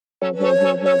Have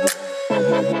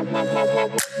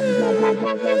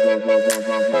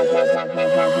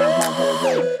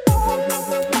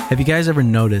you guys ever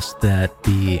noticed that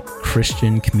the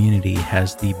Christian community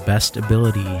has the best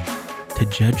ability to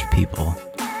judge people?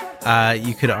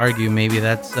 You could argue maybe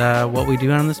that's what we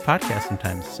do on this podcast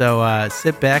sometimes. So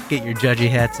sit back, get your judgy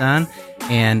hats on,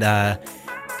 and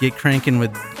get cranking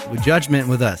with Judgment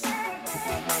with us.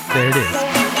 There it is.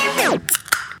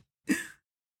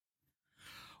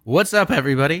 What's up,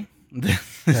 everybody?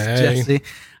 This is Jesse.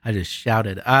 I just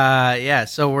shouted.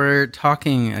 So we're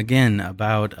talking again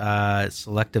about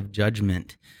selective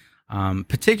judgment,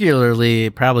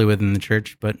 particularly probably within the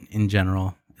church, but in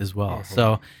general as well. Uh-huh.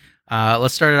 So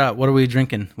let's start it out. What are we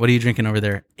drinking? What are you drinking over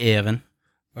there, Evan?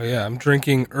 Oh, yeah. I'm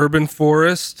drinking Urban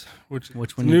Forest, which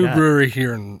one new brewery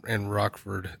here in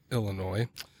Rockford, Illinois.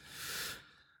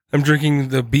 I'm drinking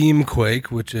the Beamquake,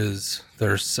 which is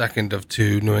their second of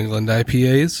two New England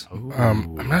IPAs.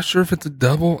 I'm not sure if it's a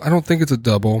double. I don't think it's a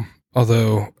double,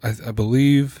 although I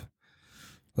believe,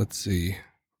 let's see.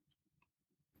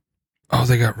 Oh,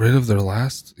 they got rid of their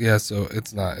last? Yeah, so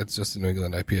it's not. It's just a New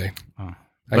England IPA. Oh,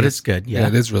 but it's good, yeah. Yeah,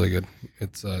 it is really good.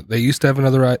 It's they used to have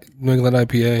another New England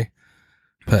IPA,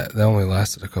 but that only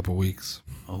lasted a couple weeks.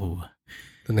 Oh.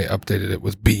 Then they updated it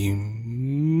with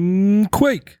Beamquake.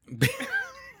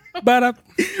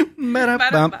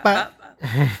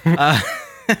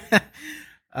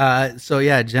 So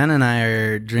yeah, Jen and I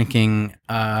are drinking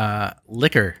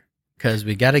liquor because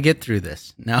we got to get through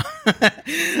this. Now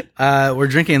we're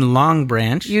drinking Long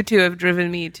Branch. You two have driven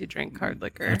me to drink hard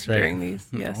liquor during these.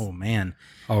 Yes. Oh man.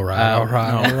 All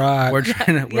right. We're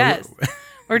trying to.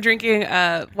 We're drinking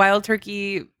Wild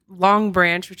Turkey Long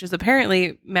Branch, which is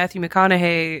apparently Matthew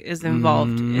McConaughey is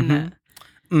involved in that.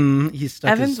 He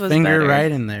stuck his finger right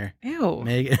in there. Ew.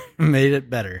 Made it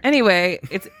better. Anyway,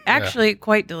 it's actually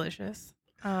quite delicious.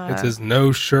 It's his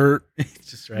no shirt.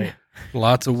 It's just right.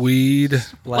 Lots of weed.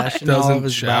 Splashing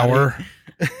doesn't shower.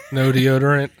 No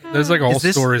deodorant. There's like all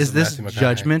stories. Is this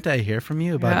Judgment I hear from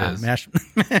you about mash?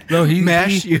 No,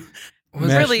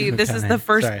 Really, this is the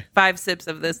first 5 sips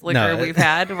of this liquor we've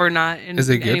had. We're not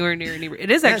anywhere near any.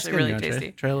 It is actually really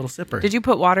tasty. Try a little sipper. Did you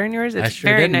put water in yours? It's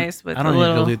very nice with a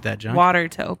little water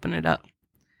to open it up.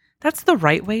 That's the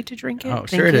right way to drink it. Oh,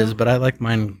 sure it is, but I like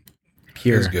mine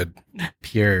pure. It's good.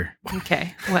 Pure.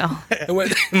 Okay, well. It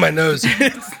went in my nose.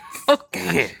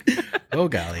 Okay. Oh,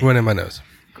 golly. It went in my nose.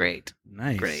 Great.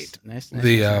 Nice. Great. Nice.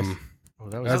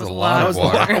 That was a lot of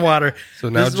water. So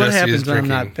now this is what Jesse happens is when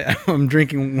drinking. I'm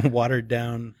drinking watered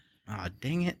down. Oh,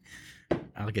 dang it.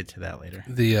 I'll get to that later.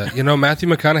 Matthew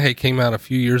McConaughey came out a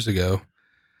few years ago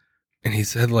and he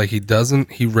said like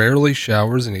he rarely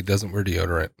showers and he doesn't wear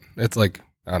deodorant. It's like,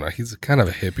 I don't know, he's kind of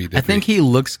a hippie. I think he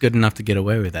looks good enough to get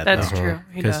away with that. That's true.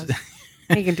 He does.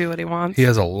 He can do what he wants. He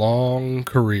has a long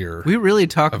career. We really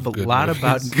talk a lot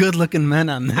about good-looking men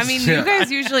on this. I mean, you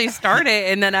guys usually start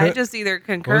it, and then I just either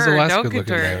concur or don't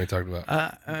concur. Man we talked about?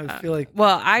 I feel like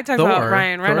I talked about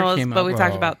Ryan Reynolds, but we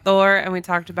talked about Thor, and we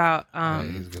talked about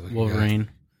Wolverine.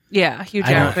 Yeah, Hugh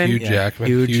Jackman.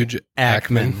 Hugh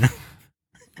Jackman.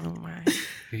 Oh my!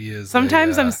 He is.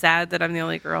 Sometimes I'm sad that I'm the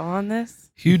only girl on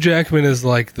this. Hugh Jackman is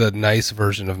like the nice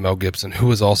version of Mel Gibson, who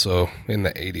was also in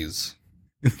the 80s.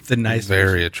 The nice,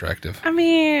 very attractive. I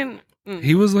mean,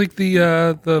 he was like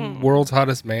the world's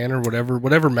hottest man or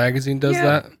whatever magazine does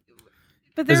that.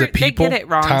 But they get it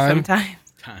wrong sometimes.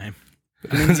 Time.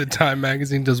 Is it Time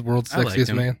magazine does world's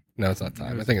sexiest man? No, it's not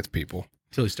Time. I think it's People.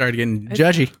 Until he started getting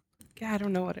judgy. Yeah, I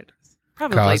don't know what it is.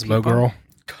 Probably Cosmo People. Girl.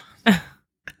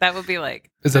 That would be like.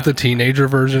 Is that the teenager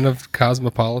version of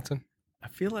Cosmopolitan? I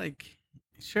feel like,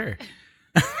 sure.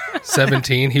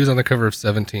 17. He was on the cover of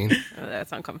 17. Oh,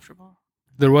 that's uncomfortable.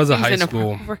 There was a high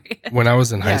school when I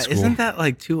was in high school. Isn't that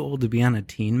like too old to be on a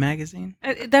teen magazine?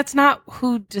 That's not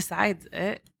who decides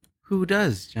it. Who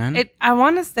does, Jen? I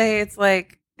want to say it's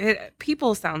like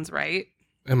People sounds right.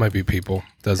 It might be People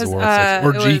does the world sex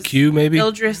or GQ maybe.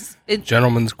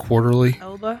 Gentleman's Quarterly.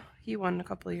 Elba. He won a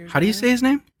couple of years. How do you say his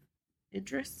name?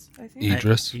 Idris, I think.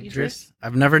 Idris.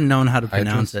 I've never known how to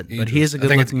pronounce it, but he is a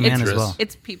good-looking man as well.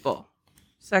 It's People.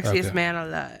 Sexiest man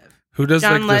alive. Who does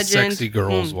John like Legend. the sexy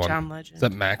girls one? John Legend. Is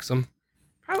that Maxim?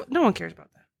 No one cares about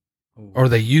that. Or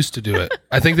they used to do it.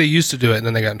 I think they used to do it, and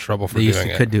then they got in trouble for doing it.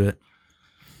 They could do it.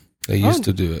 They used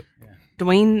to do it. Yeah.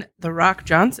 Dwayne "The Rock"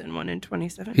 Johnson won in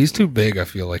 2017. He's too big, I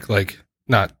feel like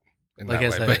not in that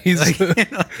way, but he's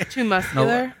too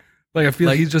muscular. Like I feel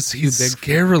like he's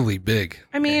scarily big.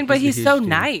 I mean, but he's so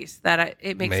nice that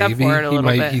it makes up for it a little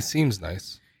bit. He seems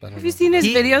nice. Have you seen his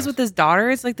videos with his daughter?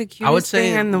 It's like the cutest thing. I would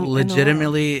say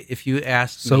legitimately, if you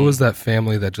asked me. So was that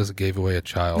family that just gave away a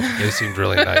child. They seemed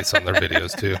really nice on their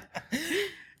videos too.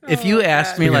 If you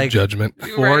asked me like Judgment,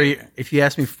 if you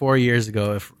asked me 4 years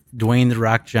ago if Dwayne "The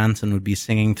Rock" Johnson would be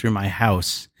singing through my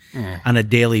house on a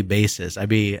daily basis, I'd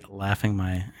be laughing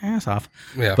my ass off.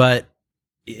 Yeah. But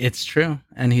it's true,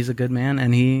 and he's a good man,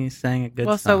 and he sang a good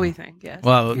song. So we think, yes.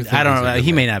 Well, I don't know.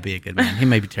 He may not be a good man. He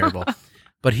may be terrible.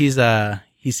 But he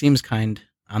seems kind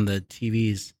on the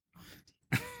TVs.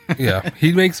 Yeah,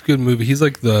 he makes good movie. He's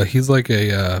like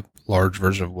a large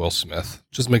version of Will Smith.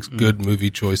 Just makes good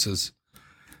movie choices.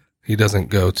 He doesn't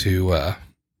go to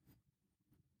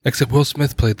except Will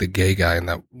Smith played the gay guy in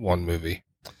that one movie.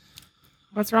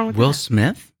 What's wrong with Will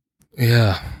Smith?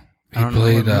 Yeah. He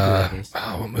played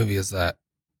what movie is that?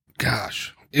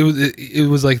 Gosh. It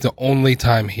was like the only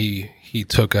time he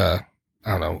took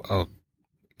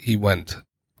he went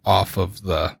off of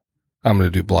the I'm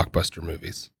going to do blockbuster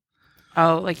movies.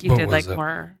 Oh, like he did like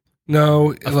more.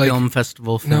 No, like film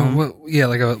festival film. No, well, yeah,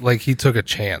 like he took a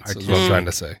chance. Artistic. Is what I'm trying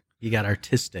to say. You got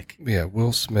artistic. Yeah,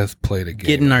 Will Smith played a game.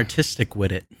 Getting artistic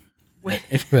with it. With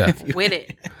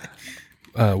it.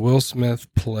 Will Smith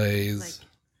plays like,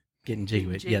 getting jiggy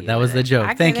with it. Yeah, that was the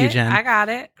joke. Thank you, Jen. I got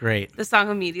it. Great. The song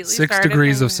immediately 6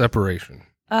 Degrees of Separation.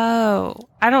 Oh,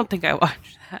 I don't think I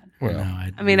watched that. Well, no,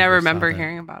 I remember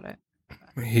hearing about it.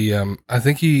 I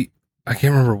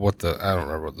can't remember I don't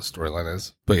remember what the storyline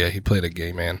is, but yeah, he played a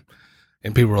gay man,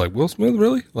 and people were like, "Will Smith,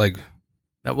 really?" Like,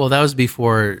 that was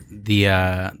before the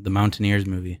Mountaineers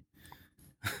movie.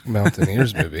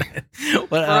 Mountaineers movie.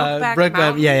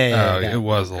 Brokeback, yeah. It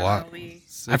was a lot.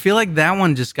 I feel like that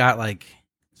one just got like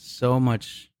so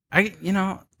much.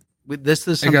 This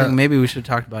is something maybe we should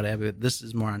talk about. Abby. This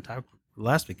is more on top of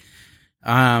last week.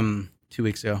 2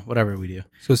 weeks ago, whatever we do.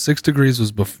 So 6 Degrees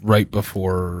was right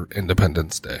before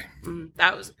Independence Day.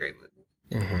 That was a great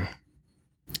movie. Mm-hmm.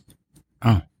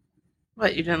 Oh.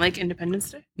 What, you didn't like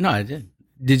Independence Day? No, I did.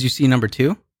 Did you see number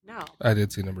 2? No. I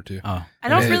did see number 2. Oh. I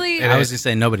don't really... I was going to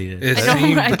say nobody did.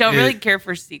 I don't really care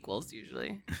for sequels,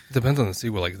 usually. Depends on the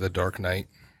sequel, like The Dark Knight.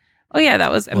 Oh, yeah,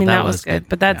 that was... that was good.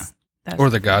 But that's or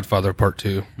The Godfather Part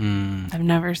 2. I've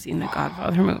never seen The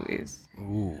Godfather movies.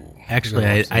 Ooh,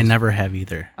 actually, I never have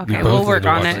either. Okay, we'll work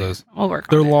on it.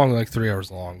 They're long, like 3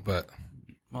 hours long, but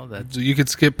so you could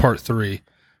skip part 3.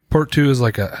 Part 2 is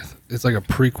like a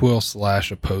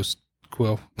prequel / a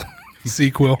post-quill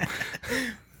sequel.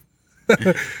 Is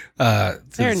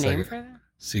there a name for that?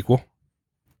 Sequel.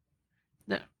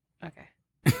 No. Okay.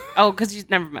 Oh, because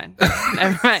never mind.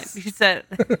 Never mind. You said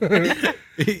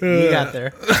you got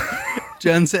there.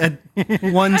 Jen said,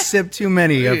 "One sip too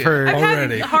many of her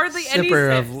already." Hardly any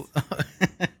sips.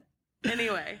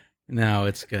 Anyway. No,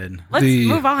 it's good. Let's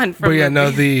move on from. But yeah, no,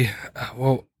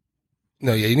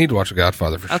 you need to watch The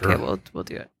Godfather for sure. Okay, we'll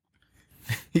do it.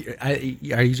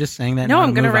 Are you just saying that? No,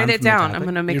 I'm going to write it down. I'm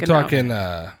going to make You're a talking,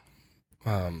 note.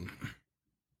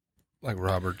 like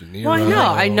Robert De Niro.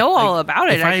 Well, I know all about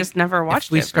it. I just never watched it.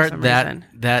 If we start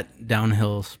that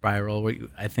downhill spiral,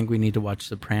 I think we need to watch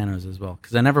Sopranos as well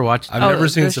because I never watched. I've never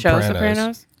seen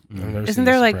Sopranos. Isn't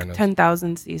there like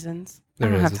 10,000 seasons? I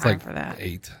don't have time for that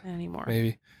 8 anymore.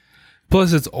 Maybe.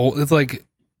 Plus, it's old. It's like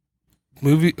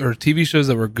movie or TV shows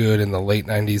that were good in the late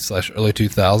 90s / early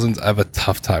 2000s. I have a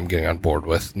tough time getting on board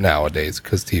with nowadays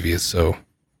because TV is so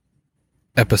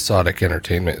episodic.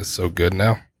 Entertainment is so good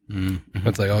now. Mm-hmm.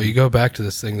 It's like, you go back to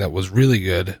this thing that was really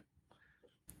good,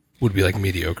 would be like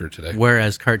mediocre today.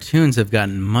 Whereas cartoons have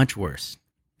gotten much worse.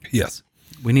 Yes.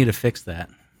 We need to fix that.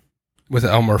 With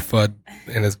Elmer Fudd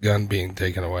and his gun being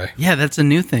taken away. Yeah, that's a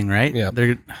new thing, right? Yeah.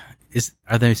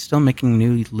 Are they still making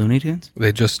new Looney Tunes?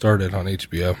 They just started on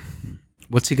HBO.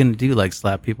 What's he going to do? Like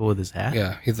slap people with his hat?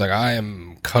 Yeah. He's like, I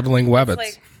am cuddling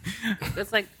Wabbits.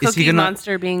 It's like Cookie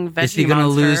Monster being Veggie Monster. Is he going to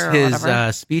lose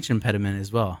his speech impediment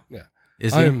as well? Yeah.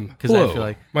 Is he? Hello. I feel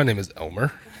like my name is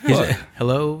Elmer.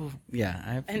 Hello.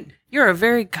 Yeah. And you're a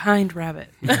very kind rabbit.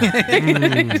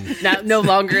 No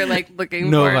longer like looking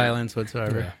no for violence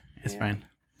whatsoever. Yeah. It's fine.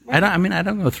 I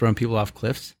don't go throwing people off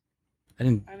cliffs. I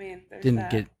didn't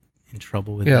get in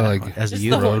trouble with that like as just a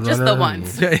youth. Just the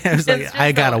ones.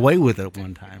 I got away with it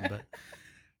one time, but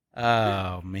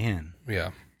oh man.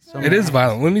 Yeah. It is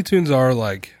violent. Looney Tunes are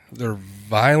like they're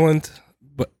violent,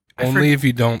 but only if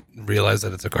you don't realize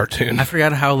that it's a cartoon. I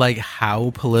forgot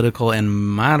how political and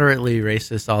moderately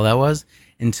racist all that was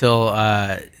until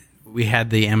we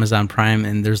had the Amazon Prime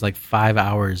and there's like 5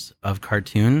 hours of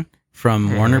cartoon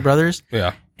from Warner Brothers.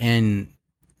 Yeah. And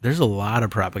there's a lot of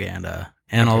propaganda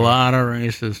and a lot of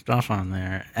racist stuff on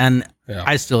there. And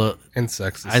I still and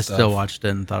sexist stuff. Still watched it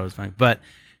and thought it was funny. But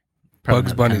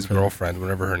Bugs Bunny's girlfriend,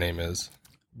 whatever her name is.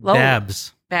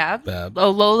 Babs. Babs? Oh,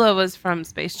 Lola was from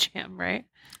Space Jam, right?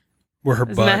 Where her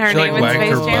butt. Her name in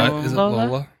Space Jam? Is it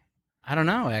Lola? I don't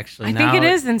know, actually. I think it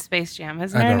is in Space Jam.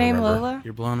 Isn't her name Lola?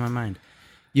 You're blowing my mind.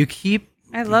 You keep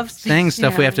saying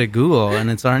stuff we have to Google,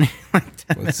 and it's already like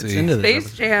 10 minutes into this.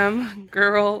 Space Jam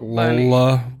girl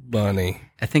Lola Bunny.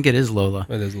 I think it is Lola.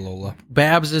 It is Lola.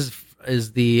 Babs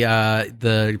is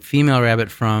the female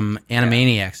rabbit from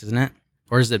Animaniacs, isn't it?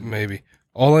 Or is it? Maybe.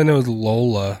 All I know is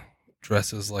Lola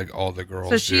dresses like all the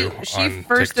girls she on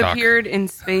first TikTok. Appeared in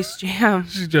Space Jam.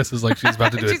 She dresses like she's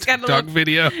about to do a TikTok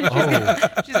video. She's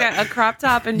got a crop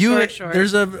top and short shorts.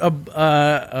 There's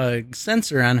a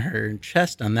sensor on her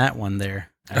chest on that one there.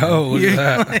 Oh, look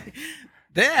at that.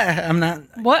 Yeah, I'm not.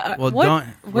 What? Well,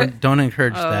 don't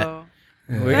encourage that.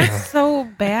 That's so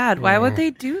bad. Why would they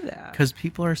do that? Because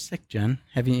people are sick, Jen.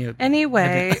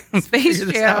 Anyway, Space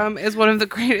Jam is one of the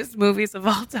greatest movies of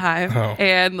all time. Oh.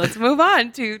 And let's move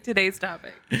on to today's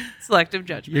topic, Selective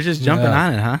Judgment. You're just jumping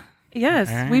on it, huh? Yes.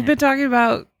 Right. We've been talking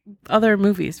about other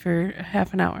movies for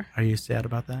half an hour. Are you sad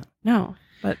about that? No,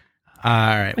 but... All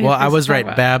right. Well, I was right.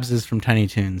 Babs is from Tiny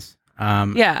Toons.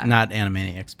 Yeah. Not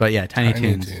Animaniacs, but yeah, Tiny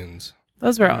Toons.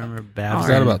 Those were all. I remember Babs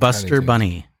and Buster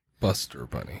Bunny. Buster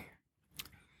Bunny.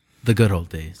 The good old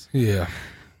days. Yeah.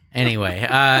 Anyway,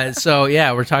 so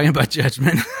yeah, we're talking about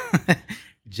Judgment.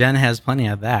 Jen has plenty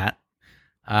of that.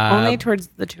 Only towards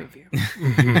the two of you.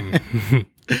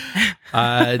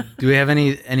 Do we have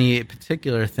any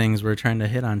particular things we're trying to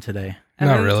hit on today?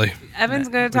 Not really. Evan's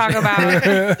going to talk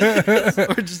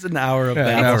about... We're just an hour of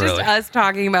that. It's just us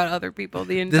talking about other people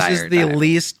the entire time. This is the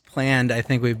least planned I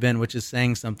think we've been, which is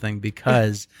saying something,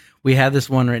 because we had this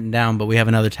one written down, but we have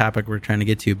another topic we're trying to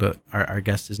get to, but our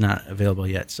guest is not available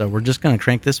yet. So we're just going to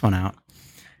crank this one out,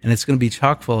 and it's going to be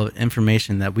chock full of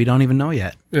information that we don't even know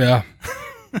yet. Yeah.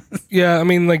 Yeah, I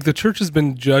mean, like, the church has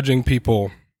been judging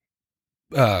people,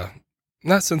 not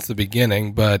since the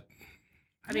beginning, but...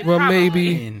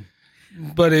 maybe...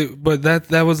 But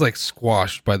that was like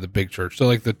squashed by the big church. So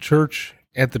like the church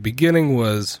at the beginning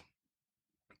was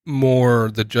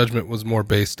more, the judgment was more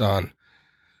based on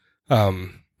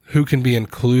who can be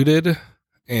included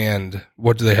and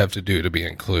what do they have to do to be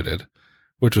included,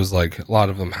 which was like a lot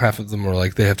of them, half of them were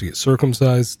like they have to get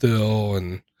circumcised still,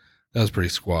 and that was pretty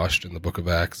squashed in the book of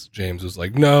Acts. James was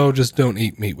like, no, just don't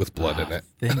eat meat with blood in it.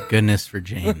 Thank goodness for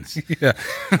James. Yeah.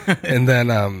 And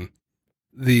then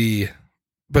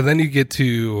but then you get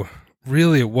to,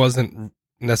 really, it wasn't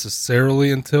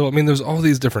necessarily until, I mean, there's all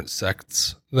these different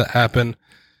sects that happen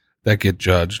that get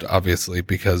judged, obviously,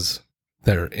 because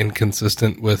they're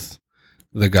inconsistent with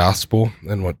the gospel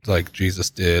and what, like, Jesus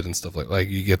did and stuff like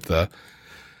you get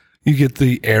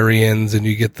the Arians and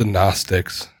you get the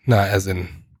Gnostics, not as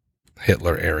in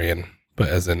Hitler Aryan, but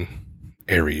as in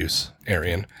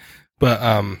Aryan.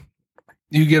 But,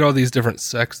 you get all these different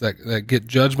sects that get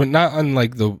judgment, not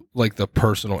unlike the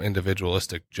personal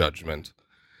individualistic judgment.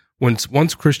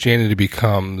 Once Christianity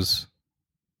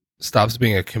stops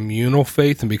being a communal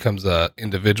faith and becomes a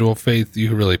individual faith,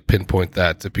 you really pinpoint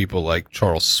that to people like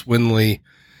Charles Swinley,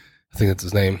 I think that's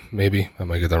his name, maybe I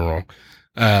might get that wrong,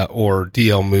 or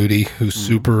D.L. Moody, who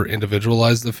super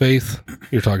individualized the faith.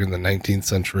 You're talking the 19th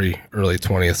century, early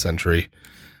 20th century.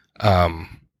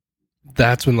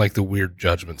 That's when like the weird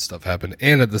judgment stuff happened.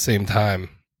 And at the same time,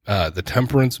 the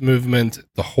temperance movement,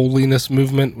 the holiness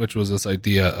movement, which was this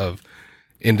idea of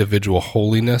individual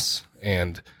holiness,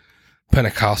 and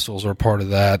Pentecostals are part of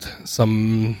that.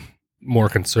 Some more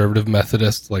conservative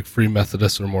Methodists, like Free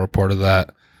Methodists, are more part of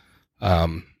that.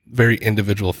 Very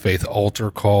individual faith, altar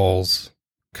calls,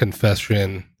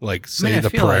 confession, like say the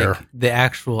prayer. Like the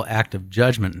actual act of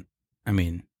judgment. I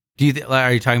mean,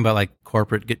 are you talking about like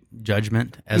corporate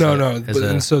judgment?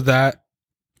 And so that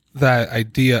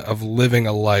idea of living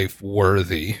a life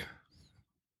worthy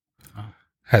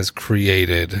has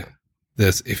created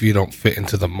this. If you don't fit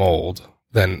into the mold,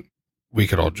 then we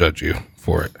could all judge you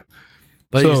for it.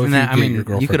 But so isn't that? I mean, you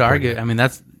could argue. Pregnant, I mean,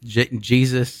 that's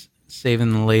Jesus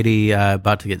saving the lady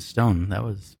about to get stoned. That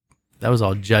was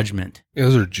all judgment. Yeah,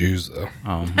 those are Jews, though.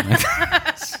 Oh.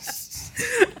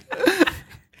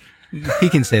 He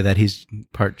can say that he's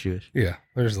part Jewish. Yeah,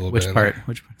 there's a little bit. Which part?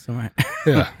 Which part? Somewhere.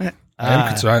 Yeah,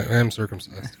 I am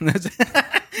circumcised.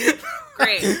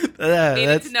 Great.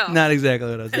 That's to know. Not exactly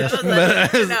what I was asking,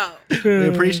 but we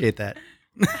appreciate that.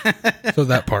 So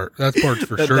that part's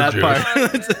for sure Jewish.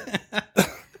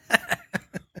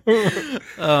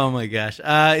 Oh my gosh.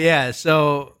 Yeah.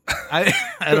 So I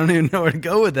don't even know where to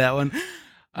go with that one.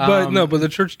 But the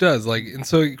church does, like, and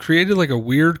so it created like a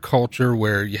weird culture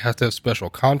where you have to have special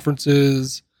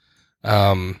conferences.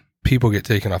 people get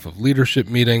taken off of leadership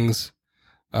meetings.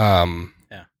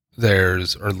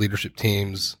 There's leadership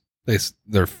teams.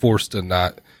 They're forced to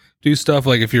not do stuff.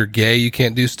 Like if you're gay, you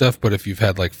can't do stuff. But if you've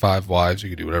had like 5 wives, you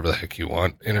can do whatever the heck you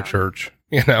want in a church.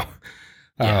 Yeah.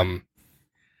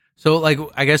 So like,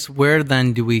 I guess where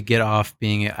then do we get off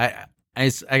being? I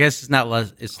guess it's not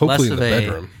less. It's hopefully less in of the a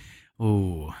bedroom.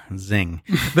 Ooh, zing.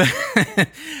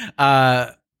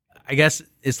 I guess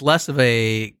it's less of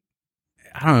a.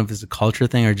 I don't know if it's a culture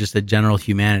thing or just a general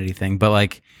humanity thing, but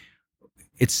like,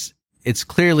 it's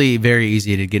clearly very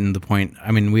easy to get into the point.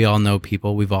 I mean, we all know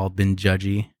people. We've all been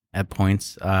judgy at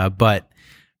points. But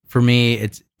for me,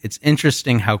 it's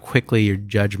interesting how quickly your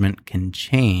judgment can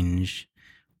change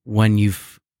when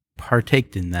you've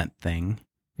partaked in that thing.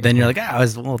 Then you're like, that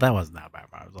wasn't that bad.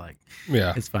 I was like,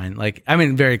 yeah, it's fine. Like, I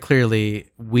mean, very clearly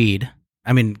weed.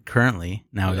 I mean, currently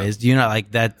nowadays, do you not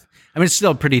like that? I mean, it's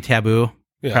still pretty taboo,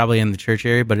 probably in the church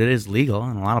area, but it is legal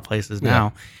in a lot of places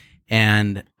now.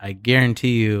 And I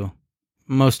guarantee you,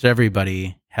 most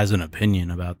everybody has an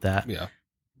opinion about that. Yeah.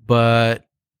 But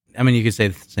I mean, you could say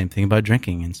the same thing about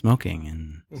drinking and smoking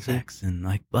and sex and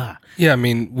like blah. Yeah. I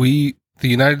mean, the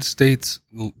United States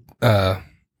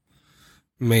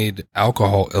made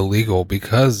alcohol illegal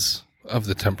because of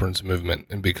the temperance movement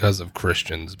and because of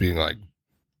Christians being like,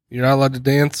 you're not allowed to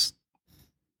dance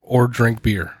or drink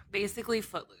beer. Basically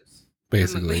footloose.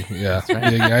 Basically, yeah.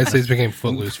 Right. The United States became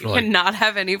footloose for like not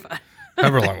have any fun.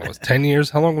 However long it was. 10 years?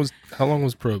 How long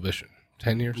was Prohibition?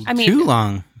 10 years? I mean, too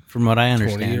long from what I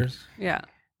understand. 20 years? Yeah.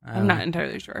 I'm not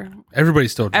entirely sure. Everybody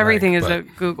still drank, everything is a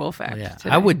Google fact. Yeah.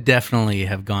 I would definitely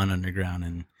have gone underground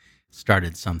and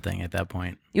started something at that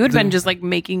point. You would have been just like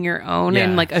making your own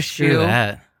in like a shoe.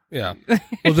 That. Yeah.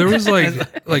 Well, there was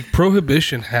like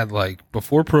Prohibition had like,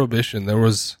 before Prohibition, there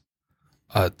was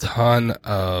a ton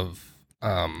of,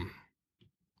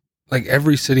 like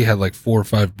every city had like 4 or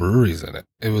 5 breweries in it.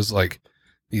 It was like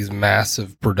these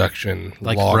massive production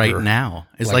like lager, right now.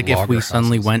 It's like if we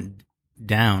suddenly went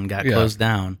down, got closed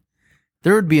down,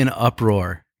 there would be an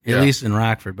uproar, at least in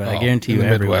Rockford, but I guarantee you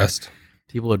everywhere, Midwest,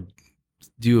 people would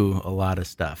do a lot of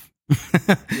stuff.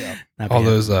 All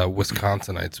those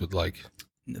Wisconsinites would like...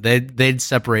 They'd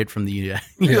separate from the U.S.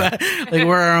 Like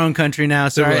we're our own country now.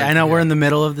 Sorry, like, I know we're in the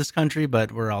middle of this country,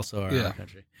 but we're also our own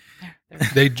country.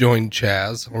 They joined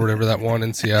Chaz or whatever that one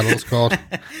in Seattle is called.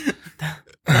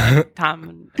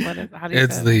 Tom, how do you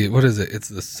it's say the what is it? It's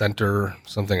the Center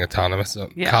something Autonomous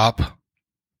Zone. Yeah. COP.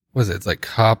 What is it? It's like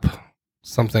COP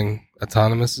something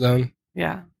Autonomous Zone.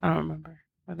 Yeah, I don't remember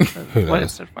what it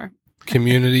stood for.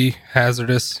 Community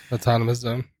Hazardous Autonomous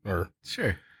Zone, or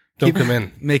sure. Don't come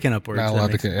in. Making up words. Not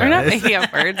allowed to. We're not making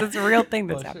up words. It's a real thing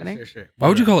that's happening. Sure. Why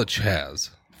would you call it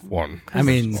Chaz? One. I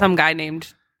mean, some guy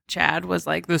named Chad was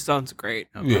like, "This sounds great."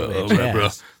 Yeah, bro.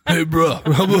 Hey, bro,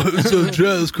 how about some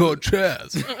Chaz called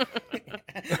Chaz?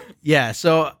 Yeah.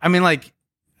 So, I mean, like,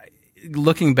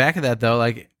 looking back at that though,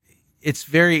 like, it's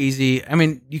very easy. I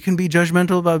mean, you can be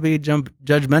judgmental about being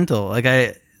judgmental.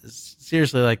 Like,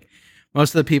 seriously, like,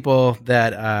 most of the people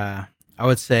that I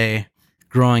would say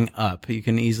growing up, you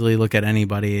can easily look at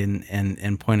anybody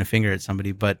and point a finger at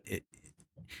somebody, but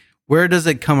where does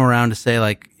it come around to say,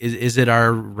 like, is it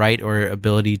our right or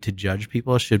ability to judge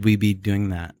people? Should we be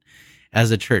doing that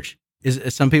as a church?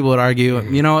 Some people would argue,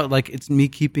 you know, like, it's me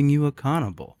keeping you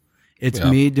accountable. It's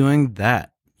me doing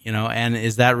that, you know, and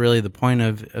is that really the point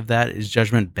of that? Is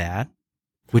judgment bad?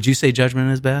 Would you say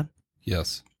judgment is bad?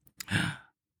 Yes.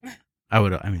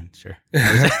 Sure.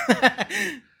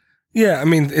 Yeah, I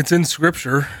mean, it's in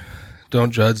Scripture.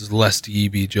 Don't judge, lest ye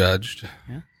be judged.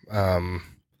 Yeah.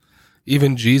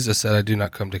 Even Jesus said, "I do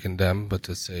not come to condemn, but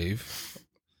to save."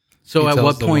 So, at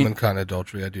what the point? Woman caught in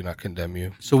adultery, I do not condemn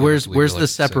you. So, where's the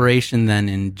separation then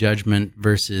in judgment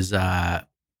versus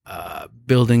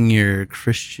building your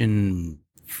Christian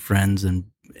friends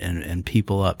and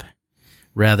people up,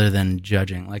 rather than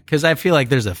judging? Like, because I feel like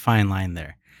there's a fine line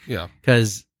there. Yeah.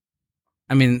 Because,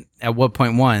 I mean, at what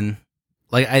point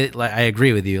I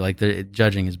agree with you. Like,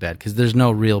 judging is bad because there's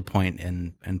no real point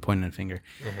in pointing a finger.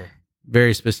 Mm-hmm.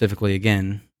 Very specifically,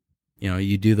 again, you know,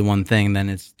 you do the one thing, then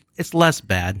it's less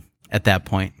bad at that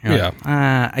point. You're like,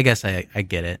 I guess I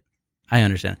get it. I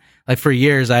understand. Like, for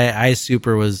years, I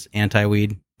super was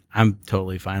anti-weed. I'm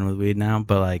totally fine with weed now,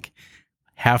 but like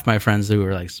half my friends who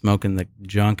were like smoking the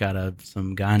junk out of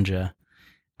some ganja,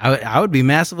 I would be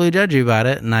massively judgy about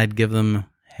it, and I'd give them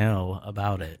hell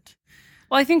about it.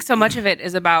 Well, I think so much of it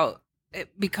is about,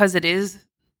 because it is,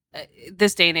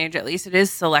 this day and age at least, it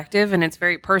is selective and it's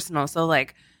very personal. So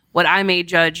like what I may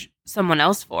judge someone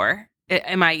else for,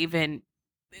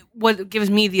 what gives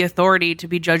me the authority to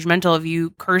be judgmental of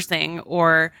you cursing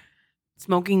or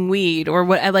smoking weed or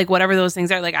what, like whatever those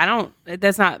things are. Like,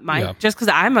 that's not my, just because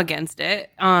I'm against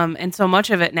it. And so much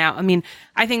of it now, I mean,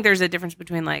 I think there's a difference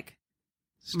between like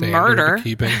murder,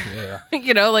 keeping,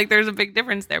 like there's a big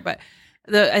difference there. But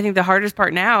I think the hardest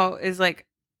part now is like,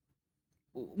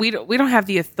 we don't have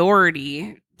the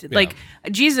authority to, like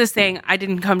Jesus saying, I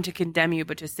didn't come to condemn you,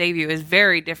 but to save you is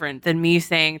very different than me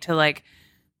saying to like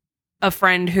a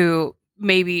friend who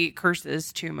maybe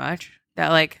curses too much that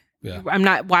like, I'm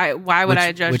not. Why would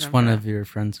I judge? Which one of your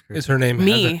friends? Is her name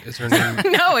me? Heather? Is her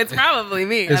name? No, it's probably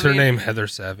me. Her name Heather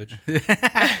Savage?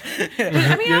 I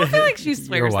don't feel like she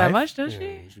swears that much, does she?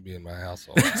 She should be in my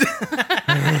household.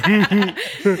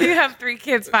 You have 3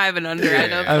 kids, 5 and under.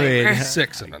 I mean,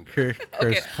 6 and under.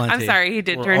 Okay. I'm sorry, he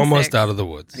did We're turn almost 6. out of the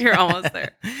woods. You're almost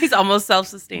there. He's almost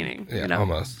self-sustaining. Yeah,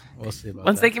 almost. We'll see about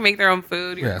Once that. they can make their own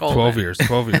food, you're golden. 12 years.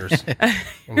 12 years.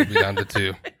 I'm gonna be down to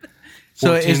 2.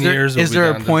 So is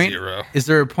there a point? 0. Is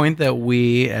there a point that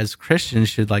we as Christians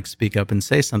should like speak up and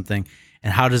say something?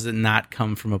 And how does it not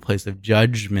come from a place of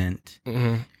judgment?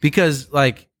 Mm-hmm. Because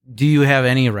like, do you have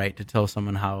any right to tell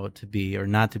someone how to be or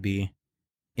not to be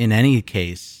in any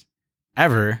case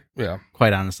ever? Yeah.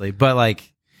 Quite honestly. But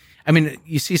like, I mean,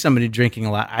 you see somebody drinking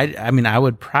a lot. I mean, I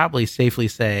would probably safely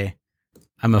say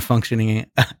I'm a functioning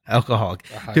alcoholic.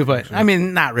 But I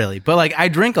mean, not really. But like, I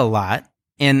drink a lot.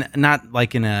 And not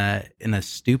like in a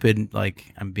stupid, like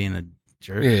I'm being a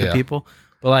jerk to people,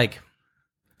 but like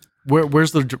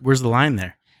where's the line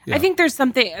there? I think there's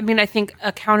something. I mean, I think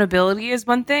accountability is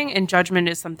one thing, and judgment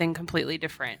is something completely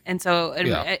different. And so,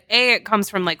 it comes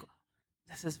from like,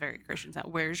 this is very Christian.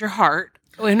 Where's your heart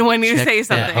when you say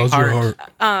something? How's your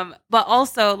heart? But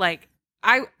also like.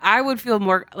 I would feel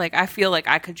more like I feel like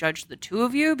I could judge the two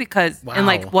of you because and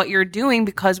like what you're doing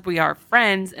because we are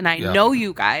friends and I know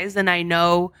you guys and I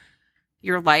know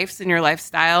your lives and your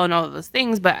lifestyle and all of those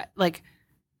things. But like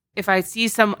if I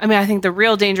see I think the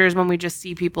real danger is when we just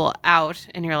see people out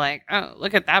and you're like, oh,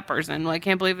 look at that person. Well, I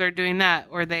can't believe they're doing that.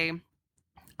 Or they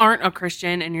aren't a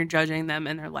Christian and you're judging them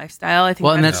and their lifestyle. I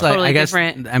think that's totally I guess,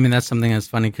 different. I mean, that's something that's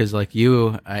funny because like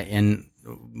you and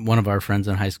one of our friends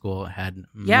in high school had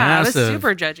I was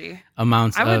super judgy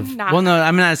amounts of well no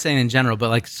I'm not saying in general but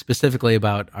like specifically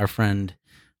about our friend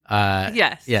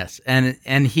yes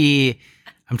and he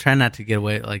I'm trying not to get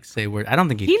away like say word I don't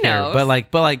think he cared knows. but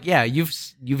like yeah you've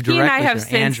directly he and I have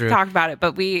since Andrew talked about it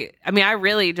but I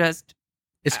really just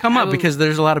it's come up because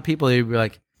there's a lot of people who'd be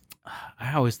like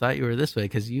I always thought you were this way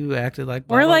because you acted like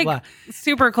blah, we're blah, like blah.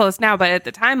 super close now but at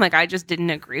the time like I just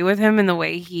didn't agree with him in the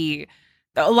way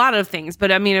a lot of things, but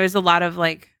I mean, it was a lot of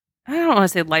like, I don't want to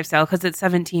say lifestyle because at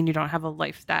 17, you don't have a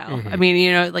lifestyle. Mm-hmm. I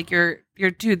mean, like you're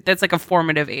dude, that's like a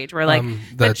formative age where like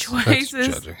the choices.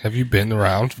 That's judging. Have you been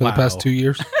around for the past 2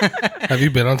 years? Have you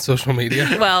been on social media?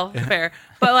 Well, fair.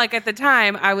 But like at the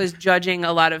time, I was judging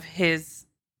a lot of his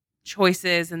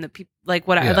choices and the people, like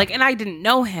what I like, and I didn't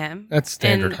know him. That's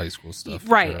standard high school stuff.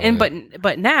 Right.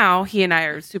 But now he and I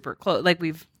are super close. Like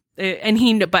but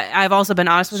I've also been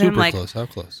honest with him. Like, close. How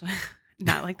close?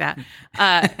 Not like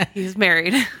that. He's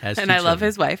married, and I love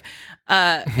his wife.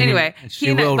 Anyway,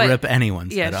 she will rip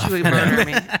anyone's head off. She would murder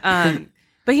me.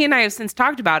 But he and I have since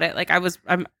talked about it. Like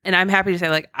I'm happy to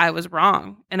say like I was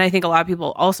wrong, and I think a lot of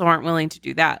people also aren't willing to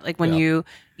do that. Like when you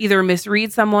either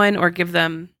misread someone or give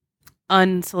them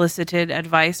unsolicited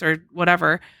advice or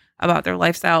whatever about their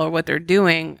lifestyle or what they're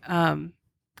doing,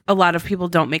 a lot of people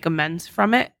don't make amends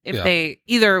from it if they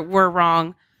either were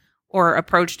wrong or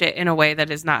approached it in a way that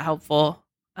is not helpful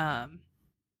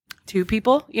to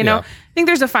people. You know, I think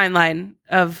there's a fine line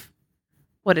of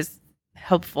what is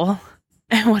helpful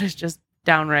and what is just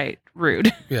downright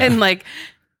rude and like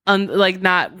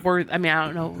not worth. I mean, I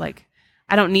don't know. Like,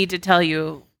 I don't need to tell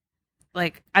you.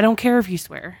 Like, I don't care if you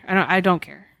swear. I don't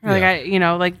care.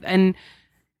 Like, and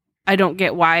I don't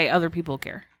get why other people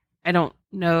care. I don't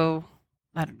know.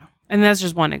 And that's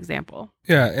just one example.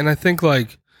 Yeah, and I think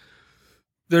like.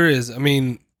 There is. I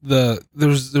mean,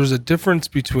 there's a difference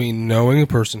between knowing a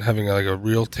person, having like a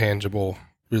real tangible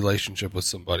relationship with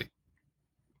somebody,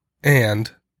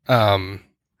 and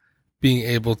being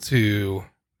able to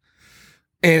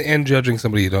and judging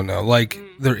somebody you don't know. Like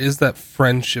there is that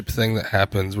friendship thing that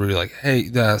happens where you're like, hey,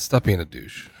 stop being a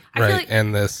douche, right? Like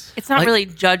and this, it's not really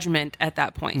judgment at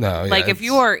that point. No, like if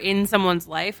you are in someone's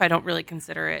life, I don't really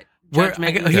consider it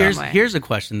judgment. Here's a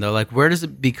question though. Like, where does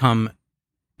it become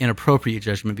inappropriate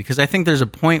judgment? Because I think there's a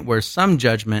point where some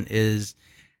judgment is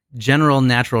general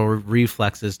natural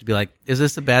reflexes to be like, is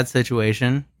this a bad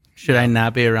situation? Should I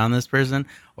not be around this person?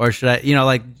 Or should I,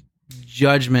 like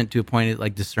judgment to a point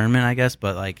like discernment, I guess.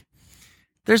 But like,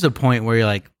 there's a point where you're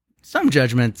like, some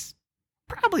judgment's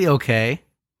probably okay.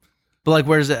 But like,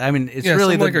 where's it? I mean, it's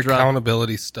really like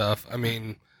accountability stuff. I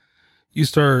mean, you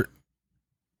start,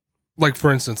 like,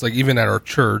 for instance, like even at our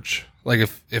church, like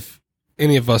if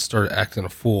any of us started acting a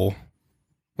fool,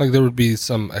 like there would be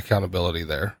some accountability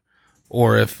there.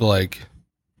 Or if like,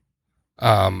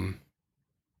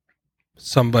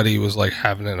 somebody was like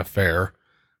having an affair,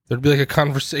 there'd be like a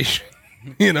conversation,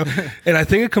 you know? And I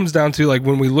think it comes down to like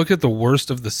when we look at the worst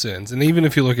of the sins, and even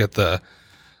if you look at the,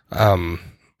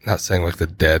 not saying like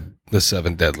the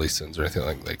 7 deadly sins or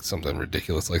anything like something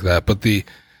ridiculous like that, but the,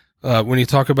 when you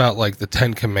talk about like the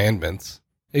 10 commandments,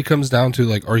 it comes down to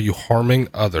like, are you harming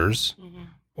others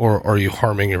or are you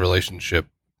harming your relationship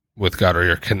with God or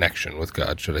your connection with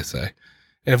God, should I say?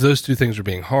 And if those two things are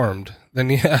being harmed, then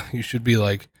yeah, you should be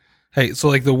like, hey, so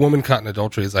like the woman caught in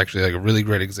adultery is actually like a really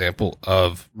great example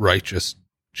of righteous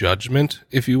judgment,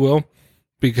 if you will,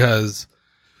 because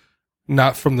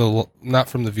not from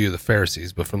the view of the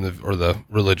Pharisees, but or the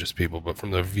religious people, but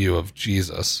from the view of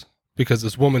Jesus, because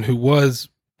this woman who was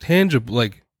tangible,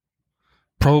 like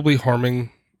probably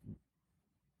harming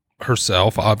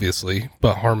herself, obviously,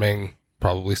 but harming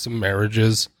probably some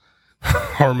marriages,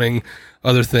 harming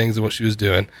other things and what she was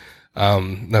doing.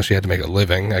 Now she had to make a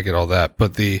living. I get all that.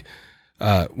 But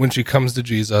when she comes to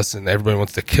Jesus and everybody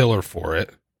wants to kill her for it,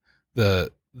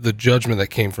 the judgment that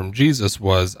came from Jesus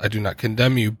was, I do not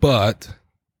condemn you, but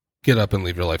get up and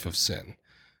leave your life of sin.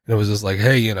 And it was just like,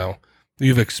 hey, you know,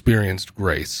 you've experienced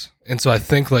grace. And so I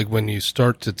think like when you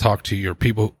start to talk to your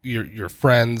people, your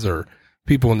friends or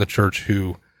people in the church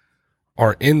who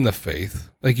are in the faith,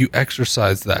 like you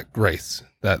exercise that grace,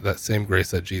 that same grace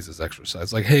that Jesus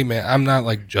exercised. Like, hey man, I'm not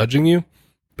like judging you,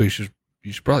 but you should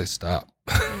probably stop.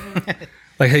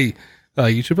 Like, hey,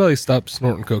 you should probably stop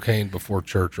snorting cocaine before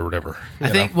church or whatever. I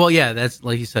think, well, yeah, that's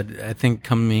like you said, I think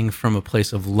coming from a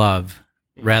place of love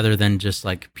rather than just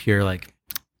like pure, like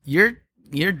you're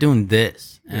doing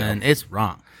this and it's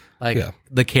wrong. Like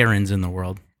the Karens in the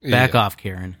world, back off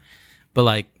Karen. But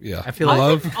like, I feel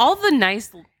like all the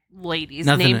nice ladies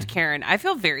named Karen, I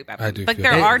feel very bad. I do. Like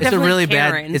there are definitely really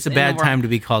Karens. It's a bad time to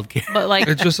be called Karen. But like,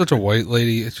 it's just such a white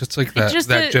lady. It's just like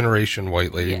that generation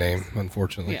white lady name,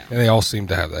 unfortunately. Yeah. And they all seem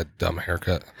to have that dumb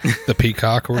haircut, the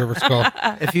peacock or whatever it's called.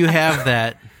 If you have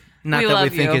that, not that we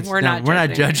think it's we're not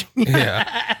judging.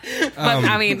 Yeah, but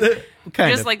I mean,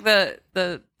 just like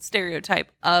the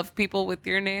stereotype of people with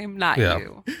your name, not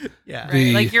you. Yeah,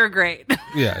 right? Like you're great.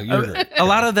 Yeah, you're great. A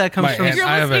lot of that comes from. If you're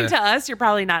listening to us, you're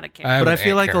probably not a Karen. But I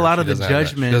feel like a lot of the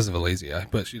judgment. She does have a lazy eye,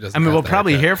 but she doesn't. I mean, we'll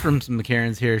probably hear from some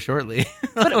Karens here shortly.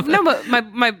 But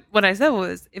my what I said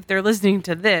was, if they're listening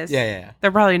to this,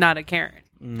 they're probably not a Karen.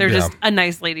 They're just a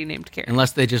nice lady named Karen.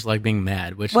 Unless they just like being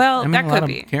mad, which that could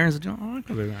be. Karens don't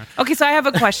could be mad. Okay, so I have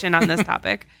a question on this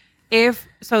topic.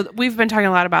 So we've been talking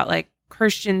a lot about like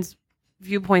Christians'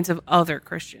 viewpoints of other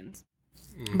Christians.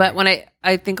 But when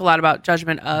I think a lot about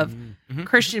judgment of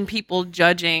Christian people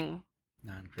judging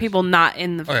people not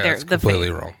in the that's completely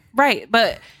faith. Wrong. Right,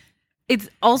 but it's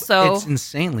also it's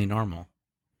insanely normal.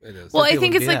 It is. Well, I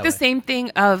think it's like the same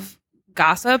thing of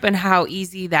gossip and how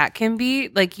easy that can be.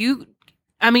 Like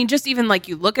just even like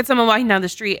you look at someone walking down the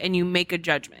street and you make a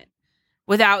judgment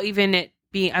without even it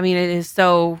being, it is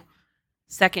so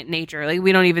second nature. Like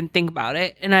we don't even think about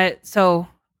it. And so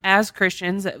as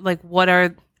Christians, like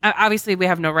obviously we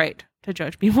have no right to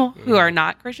judge people who are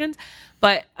not Christians,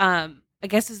 but I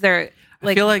guess is there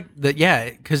like, I feel like that,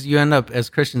 because you end up as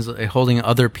Christians holding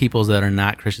other peoples that are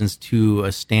not Christians to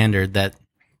a standard that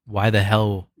why the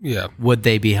hell would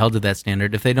they be held to that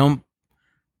standard if they don't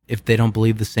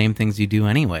believe the same things you do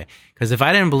anyway? Because if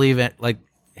I didn't believe it, like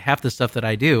half the stuff that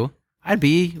I do, I'd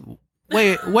be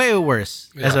way worse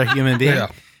as a human being.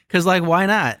 Because like, why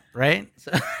not, right?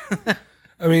 So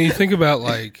I mean, you think about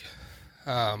like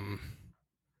I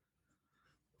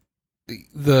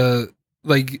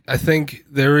think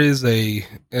there is a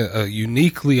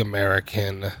uniquely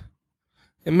American,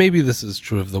 and maybe this is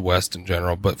true of the West in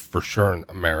general, but for sure in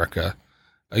America,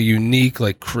 a unique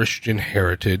like Christian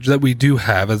heritage that we do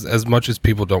have, as much as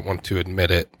people don't want to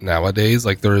admit it nowadays.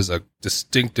 Like there is a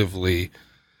distinctively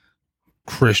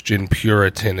Christian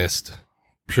puritanical,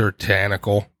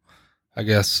 I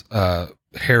guess,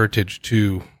 heritage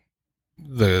to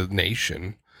the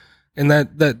nation. And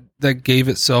that gave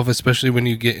itself, especially when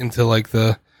you get into like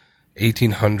the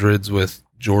 1800s with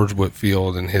George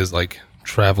Whitefield and his like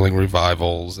traveling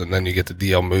revivals, and then you get to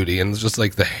D.L. Moody, and it's just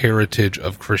like the heritage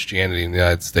of Christianity in the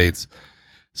United States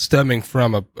stemming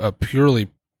from a purely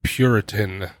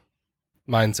Puritan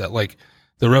mindset. Like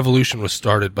the revolution was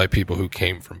started by people who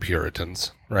came from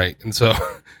Puritans, right? And so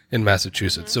in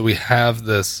Massachusetts, so we have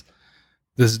this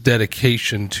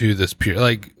dedication to this pure,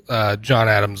 like John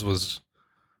Adams was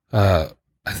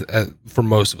for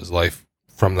most of his life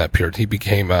from that period. He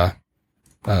became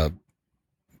whatever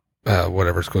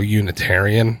it's called,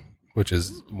 Unitarian, which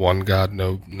is one God,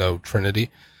 no Trinity.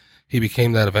 He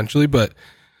became that eventually, but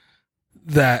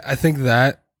I think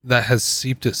that has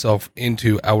seeped itself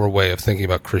into our way of thinking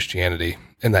about Christianity,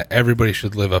 and that everybody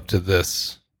should live up to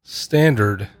this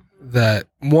standard that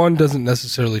one doesn't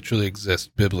necessarily truly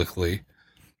exist biblically.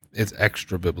 It's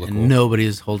extra biblical. And nobody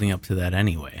is holding up to that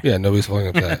anyway. Yeah, nobody's holding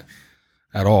up to that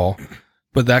at all.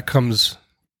 But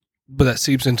that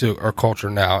seeps into our culture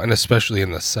now, and especially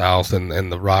in the South, and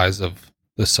the rise of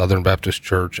the Southern Baptist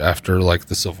Church after like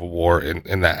the Civil War,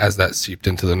 and that as that seeped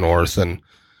into the North, and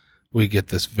we get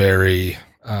this very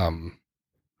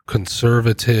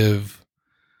conservative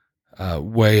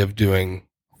way of doing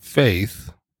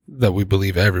faith that we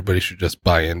believe everybody should just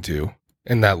buy into.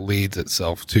 And that leads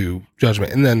itself to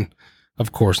judgment. And then,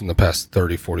 of course, in the past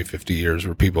 30, 40, 50 years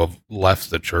where people have left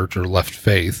the church or left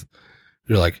faith,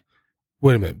 you're like,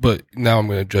 wait a minute, but now I'm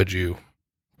going to judge you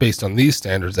based on these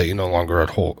standards that you no longer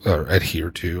adhere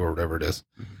to, or whatever it is.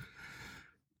 Mm-hmm.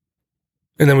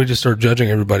 And then we just start judging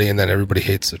everybody, and then everybody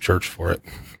hates the church for it.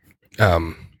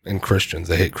 And Christians,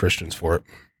 they hate Christians for it.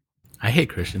 I hate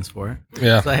Christians for it.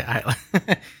 Yeah.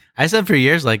 I said for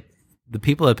years, like, the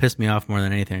people that piss me off more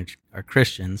than anything are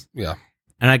Christians. Yeah.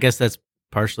 And I guess that's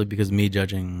partially because of me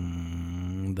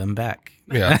judging them back.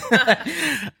 Yeah.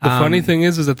 The funny thing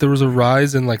is that there was a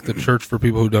rise in like the church for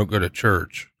people who don't go to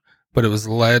church, but it was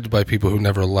led by people who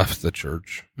never left the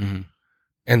church. Mm-hmm.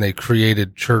 And they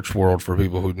created church world for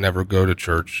people who never go to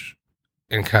church,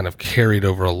 and kind of carried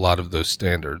over a lot of those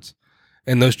standards.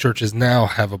 And those churches now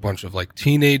have a bunch of like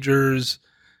teenagers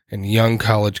and young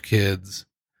college kids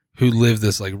who live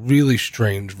this like really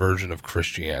strange version of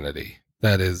Christianity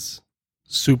that is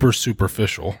super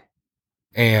superficial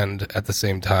and at the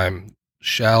same time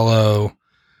shallow,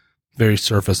 very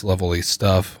surface level-y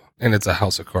stuff. And it's a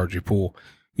house of cards. You pull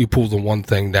the one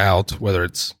thing out, whether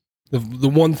it's the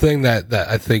one thing that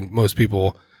I think most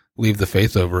people leave the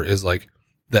faith over is like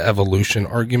the evolution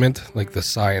argument, like the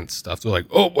science stuff. They're like,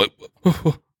 oh,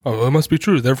 it must be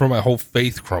true, therefore my whole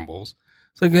faith crumbles.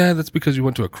 It's like, yeah, that's because you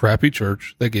went to a crappy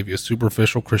church that gave you a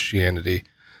superficial Christianity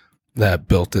that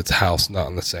built its house not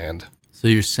in the sand. So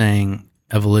you're saying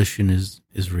evolution is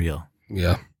real?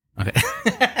 Yeah. Okay.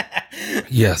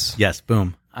 Yes. Yes.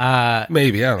 Boom.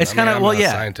 Maybe. I don't know. It's kind of, well, I'm not yeah.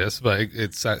 a scientist, but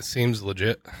it seems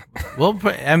legit. Well,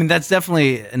 I mean, that's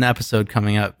definitely an episode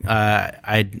coming up.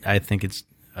 I think it's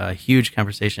a huge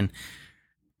conversation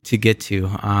to get to.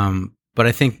 But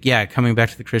I think, yeah, coming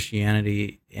back to the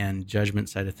Christianity and judgment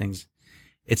side of things,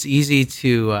 it's easy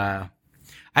to,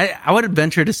 I would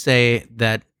venture to say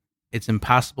that it's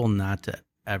impossible not to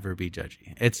ever be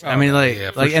judgy. It's, and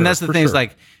that's the thing is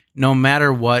like, no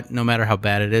matter what, no matter how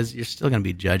bad it is, you're still going to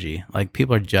be judgy. Like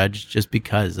people are judged just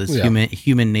because it's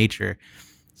human nature.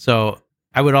 So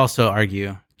I would also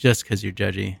argue just because you're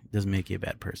judgy doesn't make you a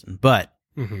bad person, but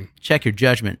check your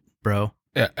judgment, bro.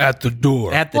 Yeah, at the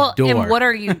door. At the door. And what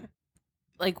are you,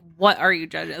 like, what are you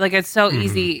judging? Like, it's so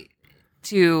easy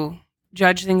to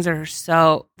judge things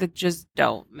that just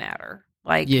don't matter.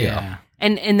 Like, yeah.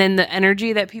 And then the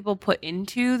energy that people put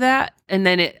into that, and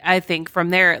then I think from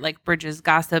there it like bridges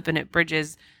gossip, and it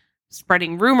bridges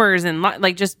spreading rumors, and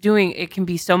like just doing it can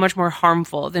be so much more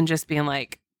harmful than just being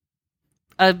like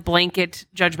a blanket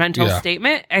judgmental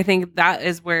statement. I think that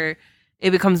is where it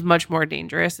becomes much more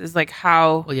dangerous, is like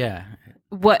how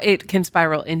what it can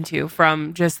spiral into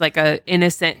from just like a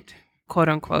innocent quote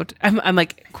unquote. I'm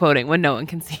like quoting when no one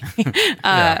can see me.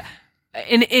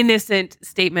 An innocent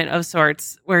statement of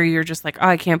sorts where you're just like, oh,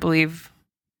 I can't believe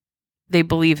they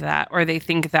believe that or they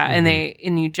think that,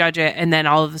 and you judge it, and then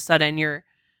all of a sudden you're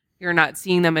not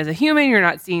seeing them as a human. You're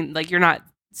not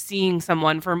seeing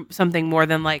someone for something more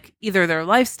than like either their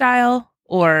lifestyle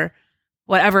or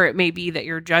whatever it may be that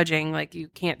you're judging. Like you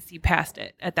can't see past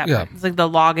it at that point. It's like the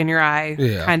log in your eye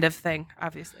kind of thing,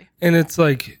 obviously. And it's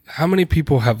like, how many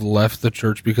people have left the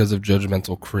church because of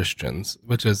judgmental Christians,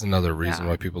 which is another reason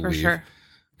why people leave. Sure.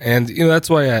 And that's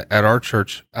why at our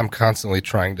church, I'm constantly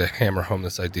trying to hammer home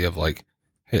this idea of like,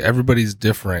 hey, everybody's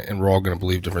different and we're all going to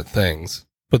believe different things.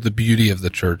 But the beauty of the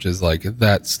church is like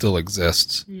that still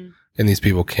exists, and these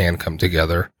people can come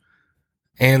together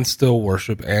and still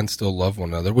worship and still love one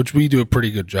another, which we do a pretty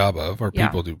good job of. Our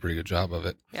people do a pretty good job of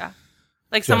it. Yeah.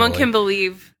 Like someone can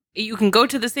believe, you can go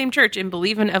to the same church and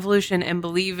believe in evolution and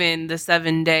believe in the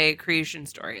 7-day creation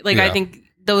story. Like I think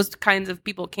those kinds of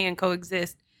people can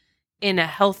coexist in a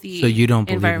healthy So you don't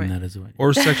believe in environment. that as well?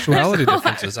 Or sexuality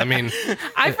differences. I mean,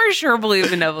 I for sure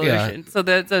believe in evolution, so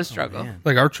that's a struggle. man.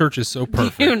 like our church is so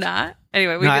perfect. Do you not?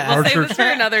 Anyway, we'll our save church- this for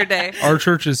another day. Our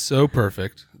church is so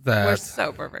perfect that We're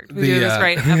so perfect. We the, do this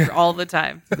right all the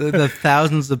time. The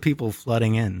thousands of people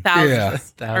flooding in.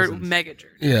 Thousands. Yeah. Or Thousands. mega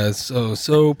church. yeah,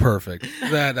 so perfect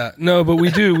that no, but we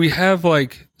do. We have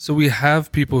we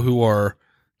have people who are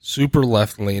super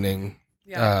left leaning,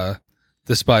 Yeah.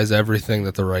 despise everything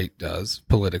that the right does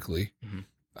politically, Mhm.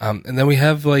 and then we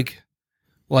have like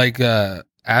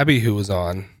Abby, who was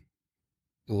on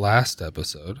the last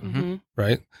episode, Mm-hmm.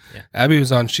 right? Yeah. Abby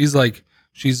was on. She's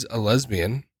a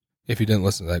lesbian. If you didn't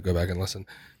listen to that, go back and listen.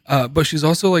 But she's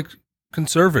also like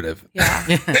conservative.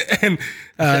 Yeah. And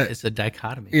It's a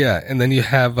dichotomy. yeah, and then you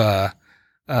have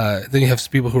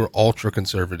some people who are ultra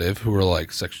conservative who are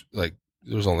like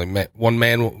there's only one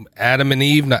man, Adam and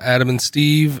Eve, not Adam and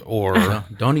Steve, or No,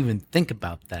 don't even think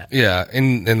about that. yeah,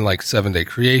 in like 7-day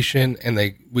creation, and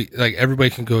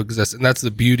everybody can coexist, and that's the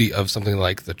beauty of something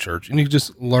like the church, and you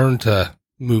just learn to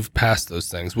move past those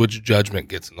things, which judgment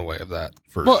gets in the way of that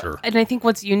for sure. And I think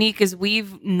what's unique is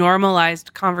we've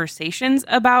normalized conversations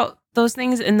about those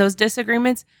things and those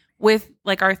disagreements with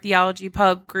like our theology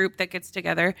pub group that gets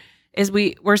together. Is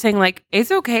we're saying like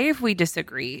it's okay if we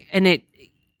disagree, and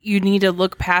you need to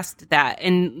look past that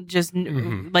and just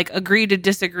like agree to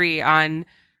disagree on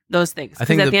those things. I Because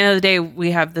think at the end of the day,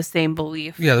 we have the same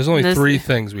belief. Yeah, there's only 3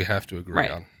 things we have to agree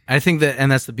Right. on. I think that,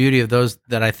 and that's the beauty of those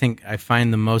that I think I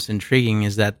find the most intriguing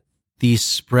is that the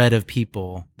spread of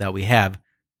people that we have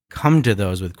come to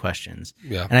those with questions.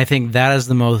 Yeah. And I think that is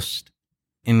the most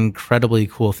incredibly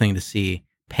cool thing to see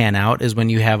pan out is when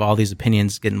you have all these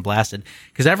opinions getting blasted.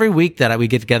 Because every week that we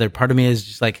get together, part of me is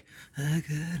just like, good.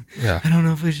 Yeah. I don't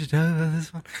know if we should talk about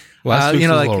this one. Last week's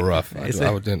was like, a little rough. I it's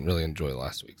didn't really enjoy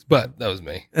last week's, but that was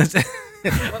me.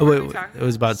 were we talking It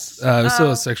was about It was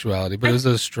still sexuality, but it was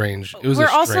a strange. It was. We're a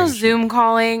strange, also Zoom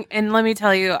calling, and let me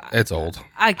tell you, It's old.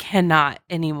 I cannot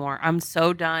anymore. I'm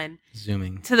so done.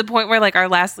 Zooming. To the point where, like, our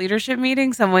last leadership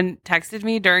meeting, someone texted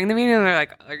me during the meeting, and they're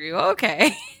like, "Are you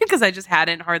okay?" Because I just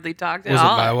hadn't hardly talked at Was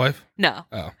all. it my wife? No.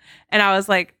 Oh. And I was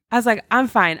like, I'm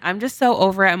fine. I'm just so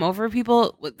over it. I'm over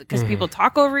people because people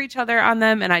talk over each other on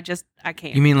them, and I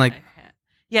can't. You mean like- I can't.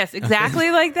 Yes,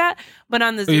 exactly like that. But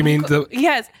on the Zoom You mean the-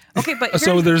 yes. Okay, but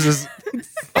So there's this.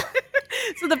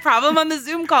 so the problem on the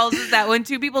Zoom calls is that when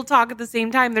 2 people talk at the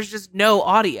same time, there's just no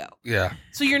audio. Yeah.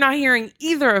 So you're not hearing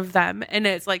either of them, and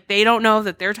it's like they don't know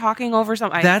that they're talking over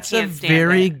something. That's a can't stand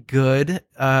very it. good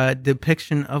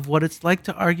depiction of what it's like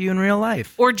to argue in real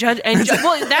life. Or judge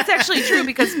well, that's actually true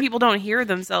because people don't hear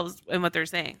themselves in what they're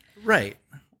saying. Right.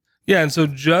 Yeah, and so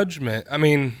judgment. I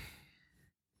mean,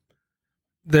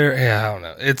 I don't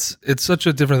know. It's such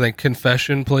a different thing.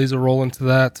 Confession plays a role into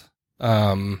that.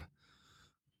 Not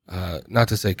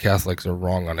to say Catholics are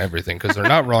wrong on everything because they're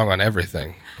not wrong on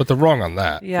everything, but they're wrong on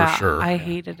that Yeah, for sure. I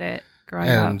hated it growing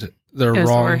up. And they're It was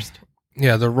the wrong. worst.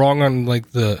 Yeah, they're wrong on like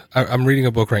I'm reading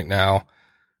a book right now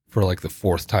for like the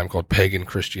 4th time called Pagan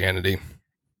Christianity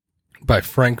by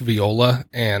Frank Viola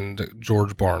and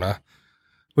George Barna,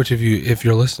 which if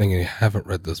you're listening and you haven't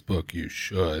read this book, you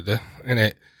should. And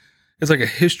it's like a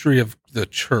history of the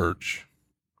church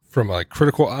from like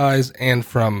critical eyes and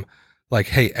from like,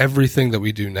 hey, everything that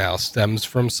we do now stems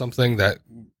from something that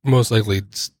most likely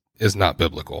is not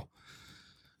biblical.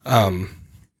 And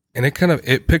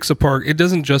it picks apart, it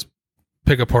doesn't just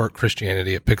pick apart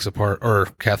Christianity, it picks apart, or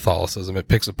Catholicism, it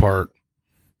picks apart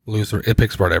Luther, it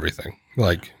picks apart everything.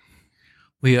 Like,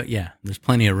 there's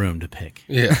plenty of room to pick.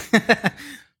 yeah.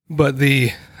 But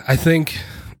I think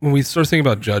when we start thinking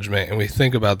about judgment and we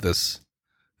think about this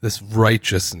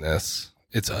righteousness,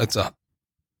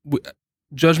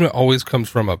 judgment always comes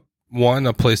from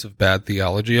a place of bad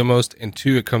theology almost, and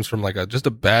 2, it comes from like just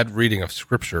a bad reading of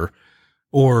scripture,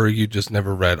 or you just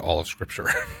never read all of scripture,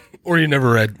 or you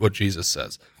never read what Jesus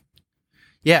says.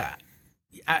 Yeah.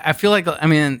 I feel like, I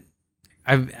mean,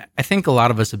 I think a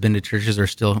lot of us have been to churches or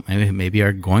still maybe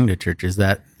are going to churches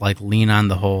that like lean on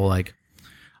the whole, like,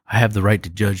 I have the right to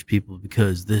judge people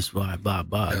because this, blah, blah,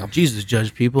 blah. Yeah. Jesus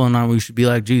judged people and now we should be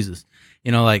like Jesus.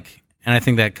 You know, like, and I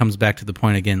think that comes back to the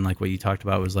point again, like what you talked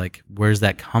about was like, where's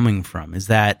that coming from? Is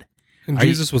that... And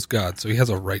Jesus was God, so he has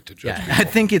a right to judge people. I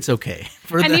think it's okay.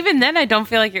 And even then, I don't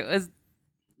feel like it was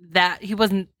that he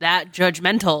wasn't that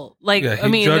judgmental. Like, Yeah, he I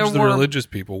mean, judged the there were religious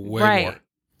people way right, more.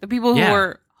 the people who Yeah.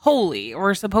 were holy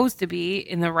or supposed to be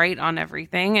in the right on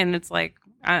everything, and it's like,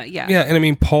 yeah, Yeah, and I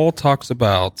mean, Paul talks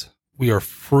about we are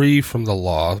free from the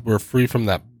law. We're free from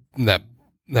that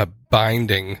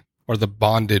binding or the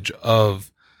bondage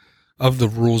of the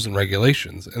rules and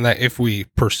regulations, and that if we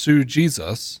pursue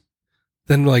Jesus,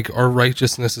 then like our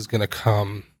righteousness is going to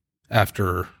come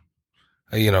after,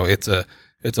 it's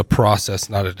a process,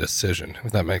 not a decision,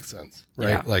 if that makes sense. Right.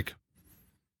 Yeah. Like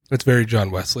it's very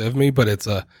John Wesley of me, but it's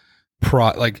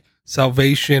like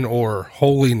salvation or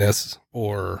holiness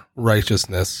or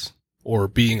righteousness or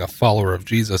being a follower of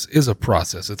Jesus is a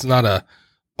process. It's not a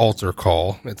altar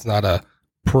call. It's not a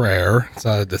prayer. It's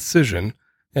not a decision.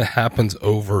 It happens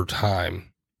over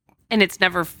time. And it's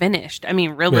never finished. I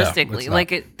mean, realistically,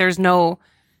 there's no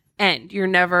end. You're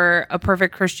never a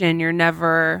perfect Christian. You're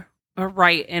never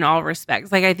right in all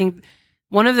respects. Like, I think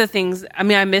one of the things, I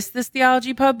mean, I missed this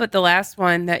theology pub, but the last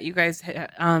one that you guys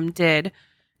did.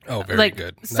 Oh, very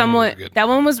good. That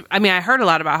one was, I mean, I heard a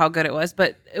lot about how good it was,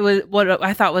 but it was, what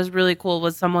I thought was really cool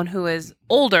was someone who is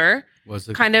older. What's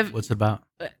it about?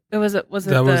 Was it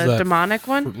the demonic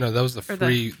one? No, that was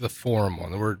the forum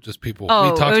one. We're just people.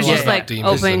 Oh, we talked it was a lot just about like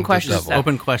demons open and questions. the devil.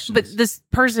 Open questions. But this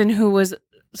person who was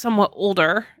somewhat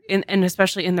older and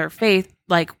especially in their faith,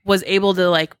 like was able to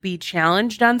like be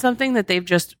challenged on something that they've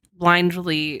just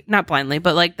not blindly,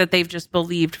 but like that they've just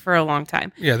believed for a long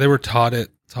time. Yeah, they were taught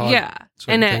yeah,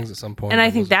 certain things at some point. And I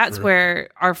think that's where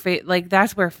our faith, like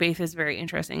that's where faith is very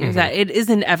interesting, is that it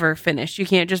isn't ever finished. You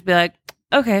can't just be like,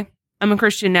 okay, I'm a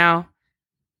Christian now.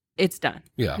 It's done.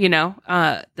 Yeah.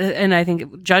 And I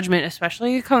think judgment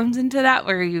especially comes into that,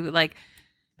 where you like,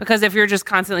 because if you're just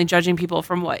constantly judging people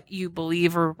from what you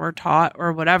believe or were taught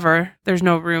or whatever, there's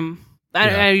no room.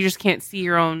 You just can't see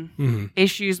your own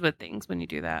issues with things when you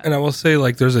do that. And I will say,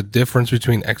 like, there's a difference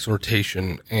between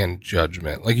exhortation and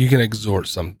judgment. Like, you can exhort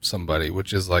somebody,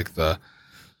 which is like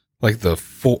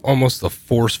almost the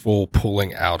forceful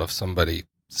pulling out of somebody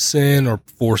sin or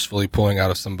forcefully pulling out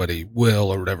of somebody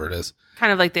will or whatever it is.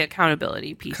 Kind of like the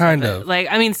accountability piece. Kind of. Like,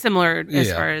 I mean, similar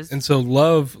as far as. And so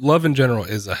love in general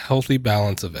is a healthy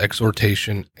balance of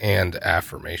exhortation and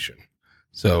affirmation.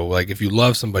 So, like, if you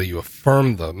love somebody, you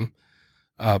affirm them.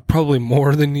 Probably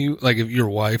more than you, like if your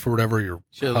wife or whatever, your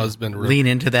husband. Lean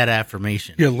into that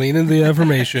affirmation. Yeah, lean into the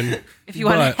affirmation. If you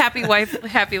want a happy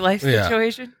life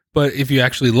situation. But if you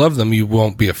actually love them, you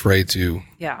won't be afraid to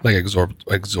like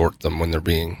exhort them when they're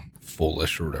being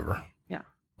foolish or whatever. Yeah.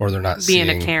 Or they're not being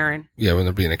a Karen. Yeah, when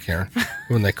they're being a Karen.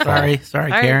 When they call.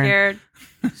 Sorry, Karen.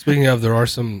 Speaking of, there are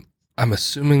some, I'm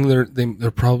assuming there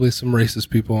are probably some racist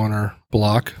people on our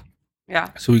block. Yeah.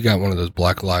 So we got one of those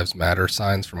Black Lives Matter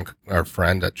signs from our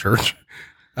friend at church.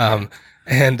 And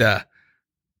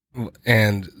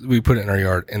we put it in our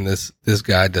yard, and this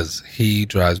guy he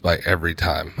drives by every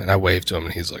time, and I wave to him,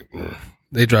 and he's like,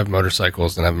 They drive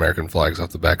motorcycles and have American flags off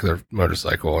the back of their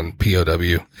motorcycle and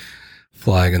POW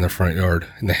flag in their front yard,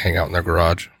 and they hang out in their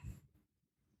garage.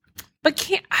 But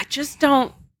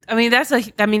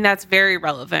that's very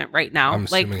relevant right now. I'm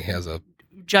assuming he has an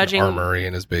judging armory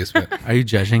in his basement. Are you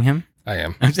judging him? I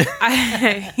am.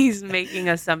 He's making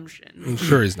assumptions. I'm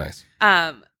sure he's nice.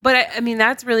 But I mean,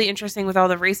 that's really interesting with all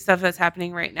the race stuff that's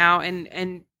happening right now,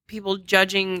 and people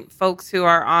judging folks who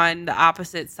are on the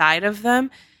opposite side of them.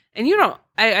 And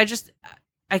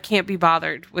I can't be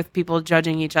bothered with people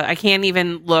judging each other. I can't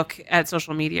even look at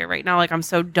social media right now. Like, I'm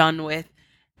so done with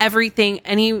everything,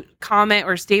 any comment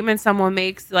or statement someone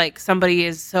makes, like somebody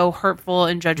is so hurtful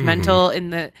and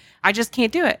judgmental I just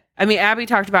can't do it. I mean, Abby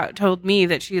told me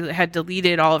that she had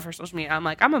deleted all of her social media. I'm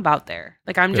like, I'm about there.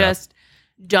 Like, I'm just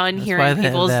done hearing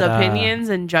people's opinions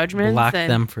and judgments. Block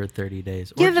them for 30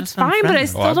 days. Yeah, that's fine, but I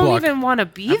still don't even want to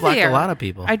be there. A lot of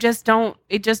people. I just don't.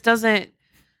 It just doesn't.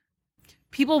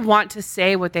 People want to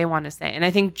say what they want to say, and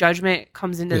I think judgment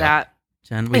comes into that.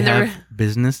 Jen, we have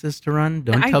businesses to run.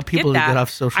 Don't tell people to get off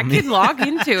social media. I can log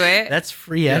into it. That's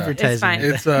free advertising.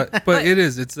 It's fine. But it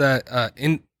is. It's that.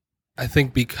 I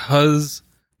think because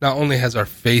not only has our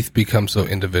faith become so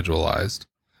individualized,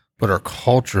 but our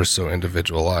culture is so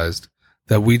individualized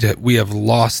that we have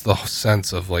lost the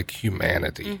sense of like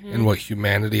humanity and what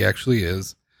humanity actually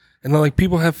is, and like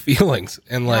people have feelings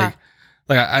and like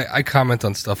I comment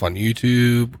on stuff on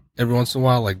YouTube every once in a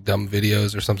while, like dumb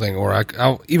videos or something, or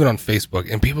I'll even on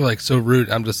Facebook, and people are like so rude.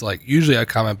 I'm just like, usually I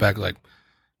comment back like,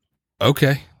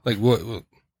 okay, like what?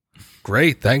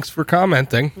 Great, thanks for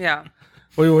commenting. Yeah.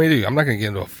 What do you want me to do? I'm not going to get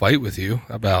into a fight with you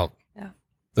about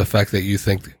the fact that you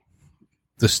think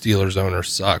the Steelers owner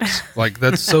sucks. Like,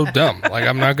 that's so dumb. Like,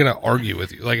 I'm not going to argue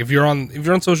with you. Like, if you're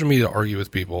on social media to argue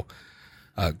with people,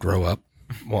 grow up.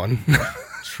 One.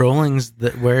 Trolling's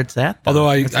where it's at, though. Although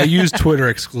I use Twitter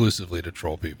exclusively to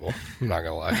troll people. I'm not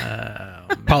going to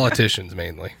lie. Politicians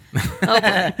mainly.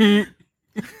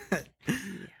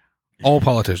 All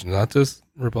politicians, not just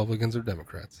Republicans or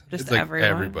Democrats. Just it's like everyone.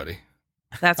 Everybody.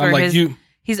 That's where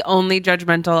he's only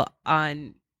judgmental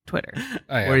on Twitter.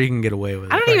 Or you can get away with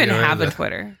it. I don't even have a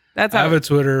Twitter. That's I how have a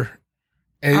Twitter.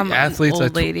 And I'm athletes, an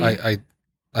old lady.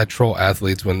 I troll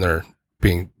athletes when they're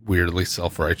being weirdly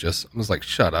self-righteous. I was like,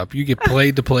 shut up. You get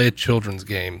paid to play a children's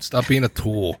game. Stop being a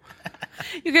tool.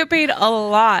 You get paid a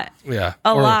lot. Yeah.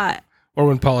 A lot. Or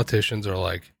when politicians are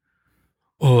like,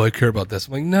 oh, I care about this.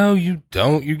 I'm like, no, you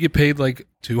don't. You get paid like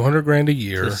 $200,000 a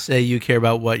year. To say you care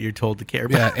about what you're told to care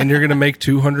about. Yeah, and you're going to make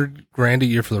 $200,000 a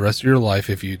year for the rest of your life.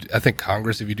 I think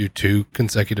Congress, if you do 2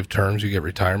 consecutive terms, you get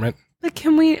retirement. Like,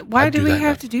 why do we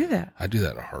have to do that? I'd do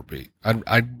that in a heartbeat.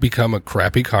 I'd become a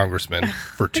crappy congressman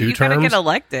for 2 you terms. You gotta get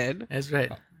elected. That's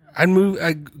right.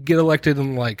 I'd get elected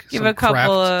in like Give some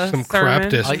crap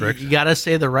district. You gotta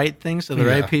say the right things to the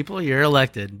right people. You're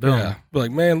elected. Boom. Yeah. Be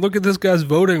like, man, look at this guy's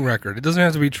voting record. It doesn't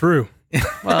have to be true.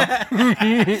 Well,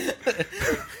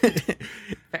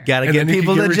 gotta get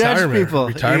people to judge people.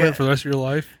 Retirement for the rest of your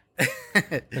life,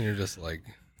 and you're just like.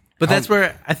 But that's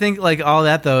where I think like all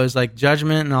that though is like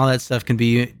judgment and all that stuff can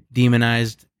be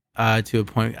demonized to a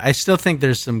point. I still think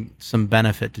there's some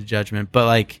benefit to judgment, but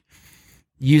like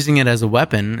using it as a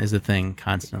weapon is a thing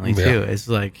constantly too. Yeah. It's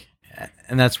like,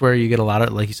 and that's where you get a lot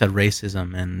of, like you said,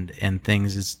 racism and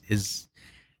things is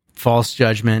false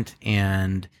judgment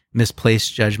and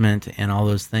misplaced judgment and all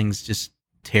those things just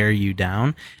tear you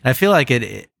down. And I feel like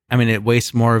it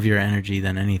wastes more of your energy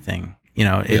than anything. You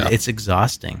know, it's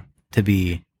exhausting to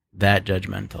be that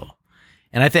judgmental.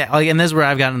 And I think, like, and this is where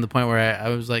I've gotten to the point where I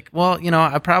was like, well, you know,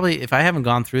 I probably, if I haven't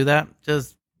gone through that,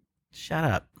 just shut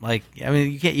up. Like, I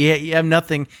mean, you can't, you have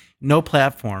nothing, no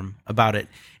platform about it.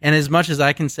 And as much as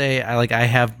I can say, I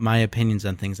have my opinions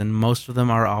on things, and most of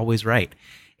them are always right.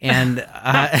 And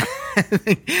I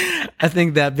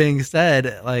think that being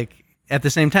said, like, at the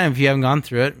same time, if you haven't gone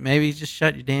through it, maybe just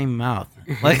shut your damn mouth.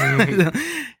 Like,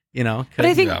 you know. But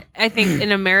I think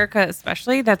in America,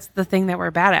 especially, that's the thing that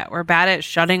we're bad at. We're bad at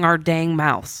shutting our dang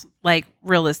mouths, like,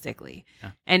 realistically.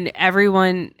 Yeah. And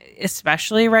everyone,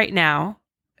 especially right now,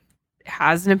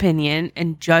 has an opinion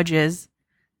and judges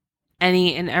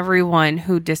any and everyone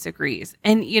who disagrees.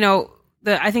 And, you know,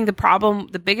 I think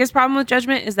the biggest problem with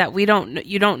judgment is that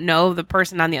you don't know the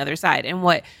person on the other side. And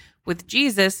with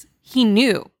Jesus, he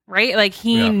knew, right? Like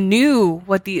he knew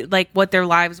what their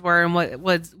lives were and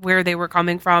where they were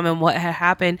coming from and what had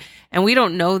happened. And we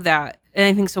don't know that. And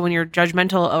I think so when you're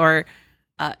judgmental or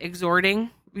exhorting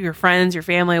your friends, your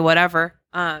family, whatever,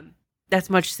 that's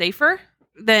much safer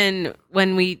than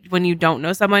when you don't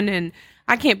know someone. And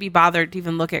I can't be bothered to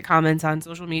even look at comments on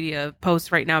social media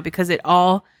posts right now because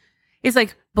it's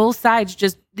like both sides,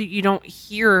 just you don't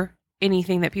hear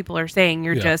anything that people are saying.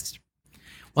 You're just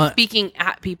speaking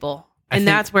at people. And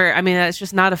that's where, I mean, that's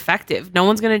just not effective. No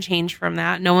one's going to change from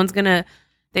that.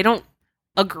 They don't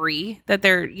agree that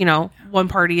they're, you know, one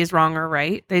party is wrong or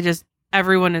right.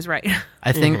 Everyone is right.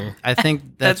 I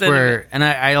think that's where, and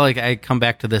I come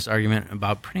back to this argument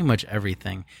about pretty much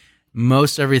everything.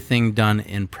 Most everything done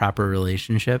in proper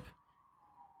relationship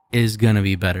is going to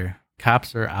be better.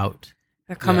 Cops are out.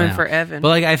 They're coming for Evan. But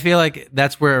like, I feel like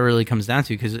that's where it really comes down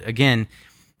to, because again,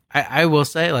 I will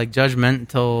say like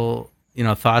judgmental, you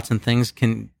know, thoughts and things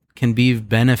can be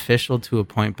beneficial to a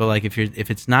point, but like if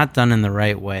it's not done in the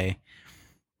right way,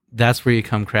 that's where you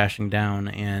come crashing down.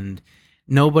 And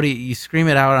you scream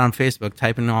it out on Facebook,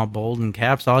 typing all bold and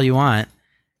caps all you want.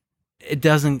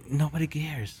 Nobody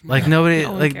cares. Like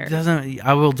nobody cares.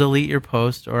 I will delete your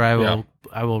post or I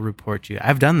will report you.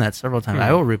 I've done that several times.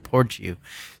 I will report you,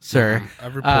 sir.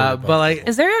 I've reported but like,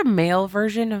 is there a male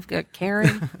version of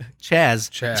Karen? Chad.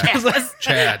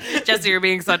 Jesse, you're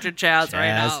being such a Chaz right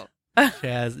now.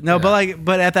 Chaz. No,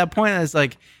 but at that point, it's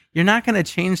like, you're not going to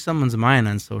change someone's mind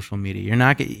on social media. You're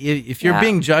not if you're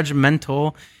being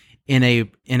judgmental in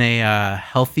a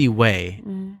healthy way,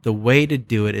 the way to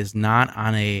do it is not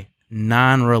on a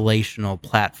non-relational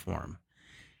platform.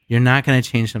 You're not going to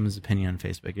change someone's opinion on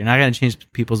Facebook. You're not going to change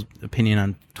people's opinion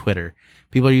on Twitter.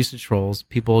 People are used to trolls.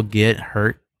 People get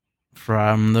hurt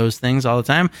from those things all the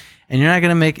time, and you're not going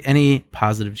to make any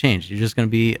positive change. You're just going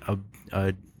to be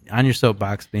on your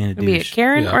soapbox being a douche. Be a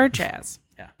Karen or a Chaz.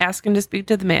 Yeah. Asking to speak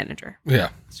to the manager. Yeah,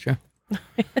 that's true.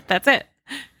 That's it.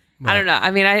 Well, I don't know.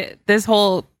 I mean,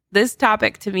 this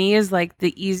topic to me is like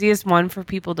the easiest one for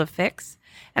people to fix.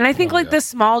 And I think the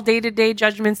small day-to-day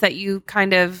judgments that you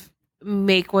kind of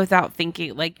make without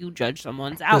thinking, like you judge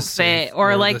someone's outfit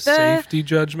or like the safety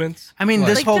judgments. I mean,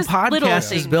 this whole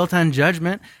podcast is built on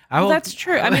judgment. That's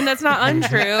true. I mean, that's not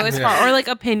untrue as far, or like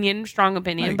strong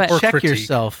opinion, but check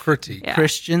yourself. Critique. Yeah.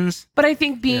 Christians. But I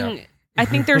think I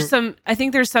think there's some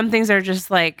things that are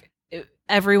just like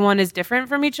everyone is different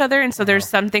from each other. And so there's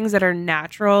some things that are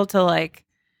natural to like,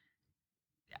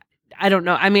 I don't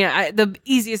know. I mean, the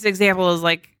easiest example is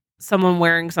like someone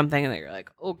wearing something that you're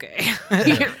like, okay.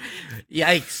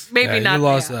 Yikes. Maybe not. You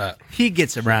lost that. He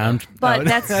gets around. But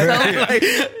that's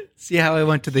so... See how I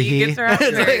went to the he? Gets around?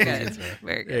 Very good.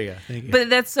 Very good. There you go. Thank you.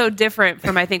 But that's so different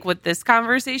from, I think, what this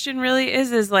conversation really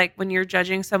is like when you're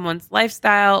judging someone's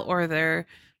lifestyle or their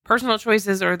personal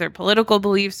choices or their political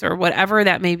beliefs or whatever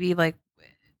that may be, like,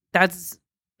 that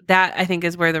I think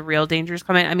is where the real dangers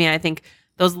come in. I mean, I think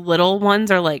those little ones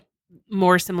are like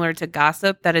more similar to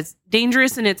gossip, that is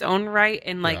dangerous in its own right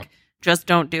and like just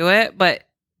don't do it. But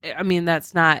I mean,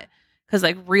 that's not, because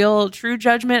like real true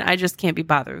judgment, I just can't be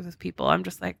bothered with people. I'm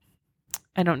just like,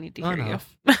 I don't need to hear you.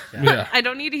 Yeah. I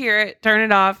don't need to hear it. Turn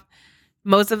it off.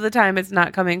 Most of the time it's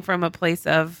not coming from a place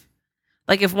of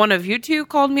like, if one of you two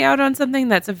called me out on something,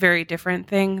 that's a very different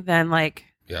thing than like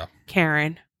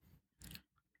Karen.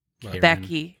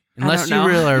 Becky. Unless you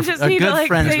really are just a need good to, like,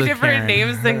 friends say with different Karen.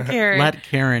 names than Karen. Let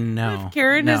Karen know.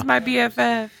 Karen is my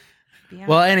BFF. Yeah.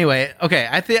 Well, anyway, okay.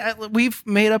 I think we've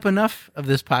made up enough of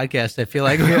this podcast. I feel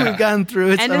like we've gone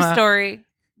through it. End of story.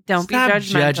 Don't Stop be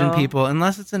judgmental. judging people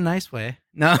unless it's a nice way.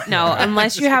 No,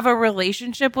 unless you have a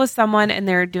relationship with someone and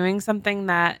they're doing something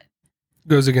that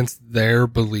goes against their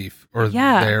belief or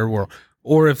their world,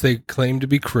 or if they claim to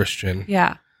be Christian.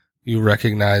 Yeah. You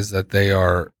recognize that they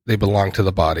belong to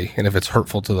the body, and if it's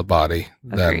hurtful to the body,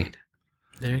 then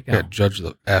there you go. Judge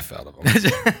the F out of them.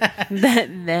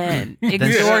 then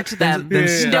exhort them.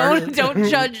 Don't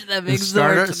judge them.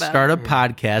 Exhort them. Start a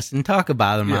podcast and talk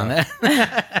about them on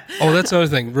that. Oh, that's another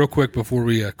thing. Real quick before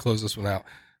we close this one out,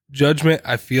 judgment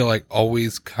I feel like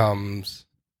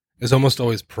is almost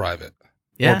always private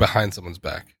or behind someone's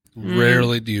back.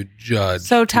 Rarely do you judge.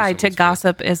 So tied to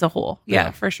gossip as a whole. Yeah,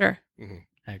 for sure. Mm-hmm.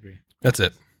 I agree. That's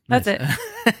it. That's it.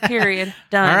 Period.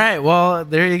 Done. All right. Well,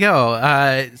 there you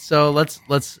go. So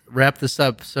let's wrap this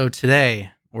up. So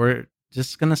today we're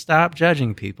just gonna stop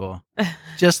judging people,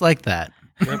 just like that.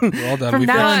 Yep, we're all done. From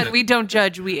now on, we don't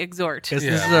judge, we exhort. Because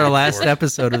this is our last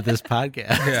episode of this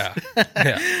podcast.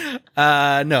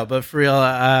 No, but for real,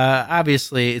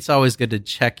 obviously, it's always good to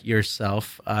check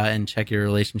yourself and check your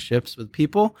relationships with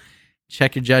people.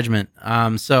 Check your judgment.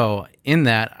 So in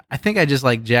that, I think I just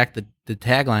like jacked the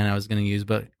tagline I was going to use,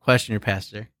 but question your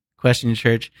pastor, question your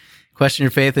church, question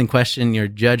your faith, and question your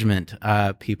judgment.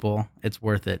 People, it's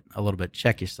worth it a little bit.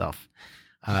 Check yourself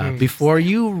before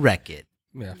you wreck it.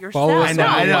 Yeah. Follow us. I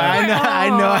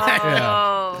know.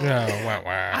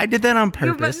 Wow. I did that on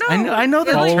purpose. I know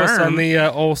the Follow term. us on the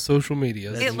all social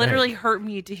medias. It literally hurt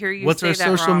me to hear you What's say our that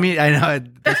social wrong. media? I know.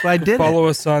 That's why I did Follow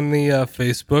us on the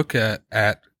Facebook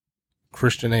at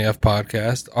Christian AF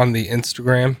Podcast, on the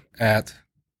Instagram at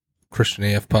Christian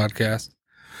AF Podcast,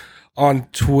 on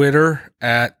Twitter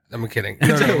I'm kidding.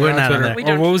 No, We're not on Twitter.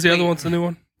 there. What was the other one? What's the new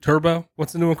one? Turbo?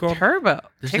 What's the new one called? Turbo.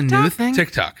 There's TikTok? a new thing?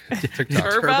 TikTok.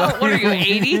 Turbo? What are you,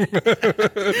 80? Are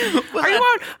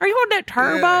you on that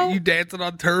turbo? You dancing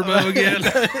on Turbo again?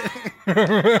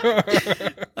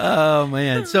 Oh,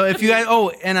 man. So if you guys,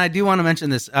 and I do want to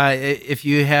mention this. If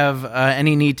you have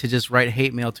any need to just write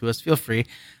hate mail to us, feel free.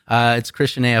 It's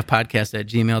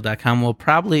christianafpodcast@gmail.com. We'll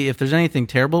probably, if there's anything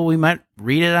terrible, we might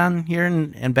read it on here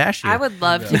and bash you. I would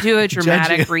love to do a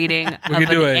dramatic reading of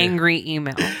an angry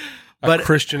email. But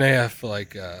Christian AF,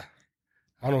 like, I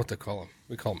don't know what to call them.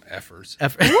 We call them effers.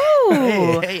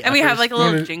 Ooh. Hey, and we have like a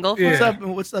little jingle for it.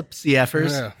 What's up,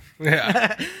 CFers?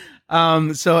 Yeah.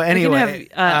 So anyway, we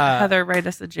can have Heather write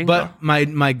us a jingle. But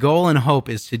my goal and hope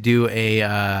is to do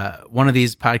one of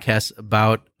these podcasts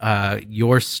about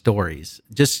your stories,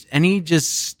 just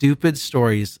stupid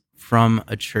stories from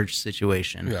a church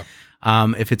situation. Yeah.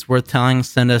 If it's worth telling,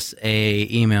 send us a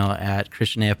email at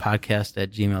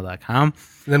christianafpodcast@gmail.com.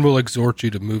 Then we'll exhort you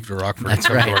to move to Rockford and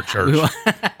come to our church.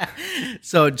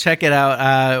 So check it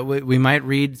out. We might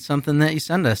read something that you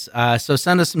send us. So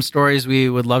send us some stories. We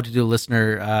would love to do a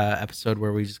listener episode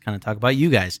where we just kind of talk about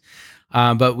you guys.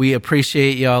 But we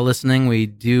appreciate y'all listening. We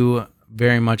do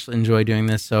very much enjoy doing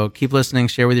this. So keep listening.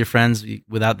 Share with your friends.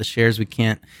 Without the shares, we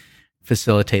can't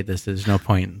facilitate this. There's no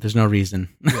point. There's no reason.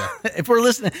 Yeah. If we're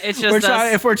listening, it's just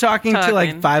if we're talking to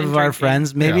like 5 of our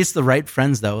friends, maybe it's the right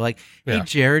friends though. Like, hey,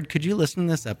 Jared, could you listen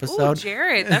to this episode? Ooh,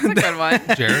 Jared, that's a good one.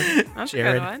 Jared, that's a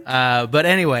good one. But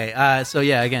anyway, so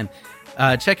yeah, again,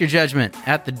 check your judgment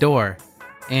at the door,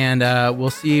 and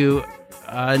we'll see you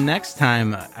next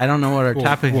time. I don't know what our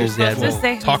topic is yet.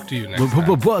 We'll talk to you next time.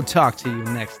 We'll talk to you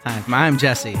next time. I'm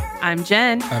Jesse. I'm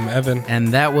Jen. I'm Evan. And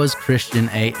that was Christian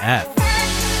AF.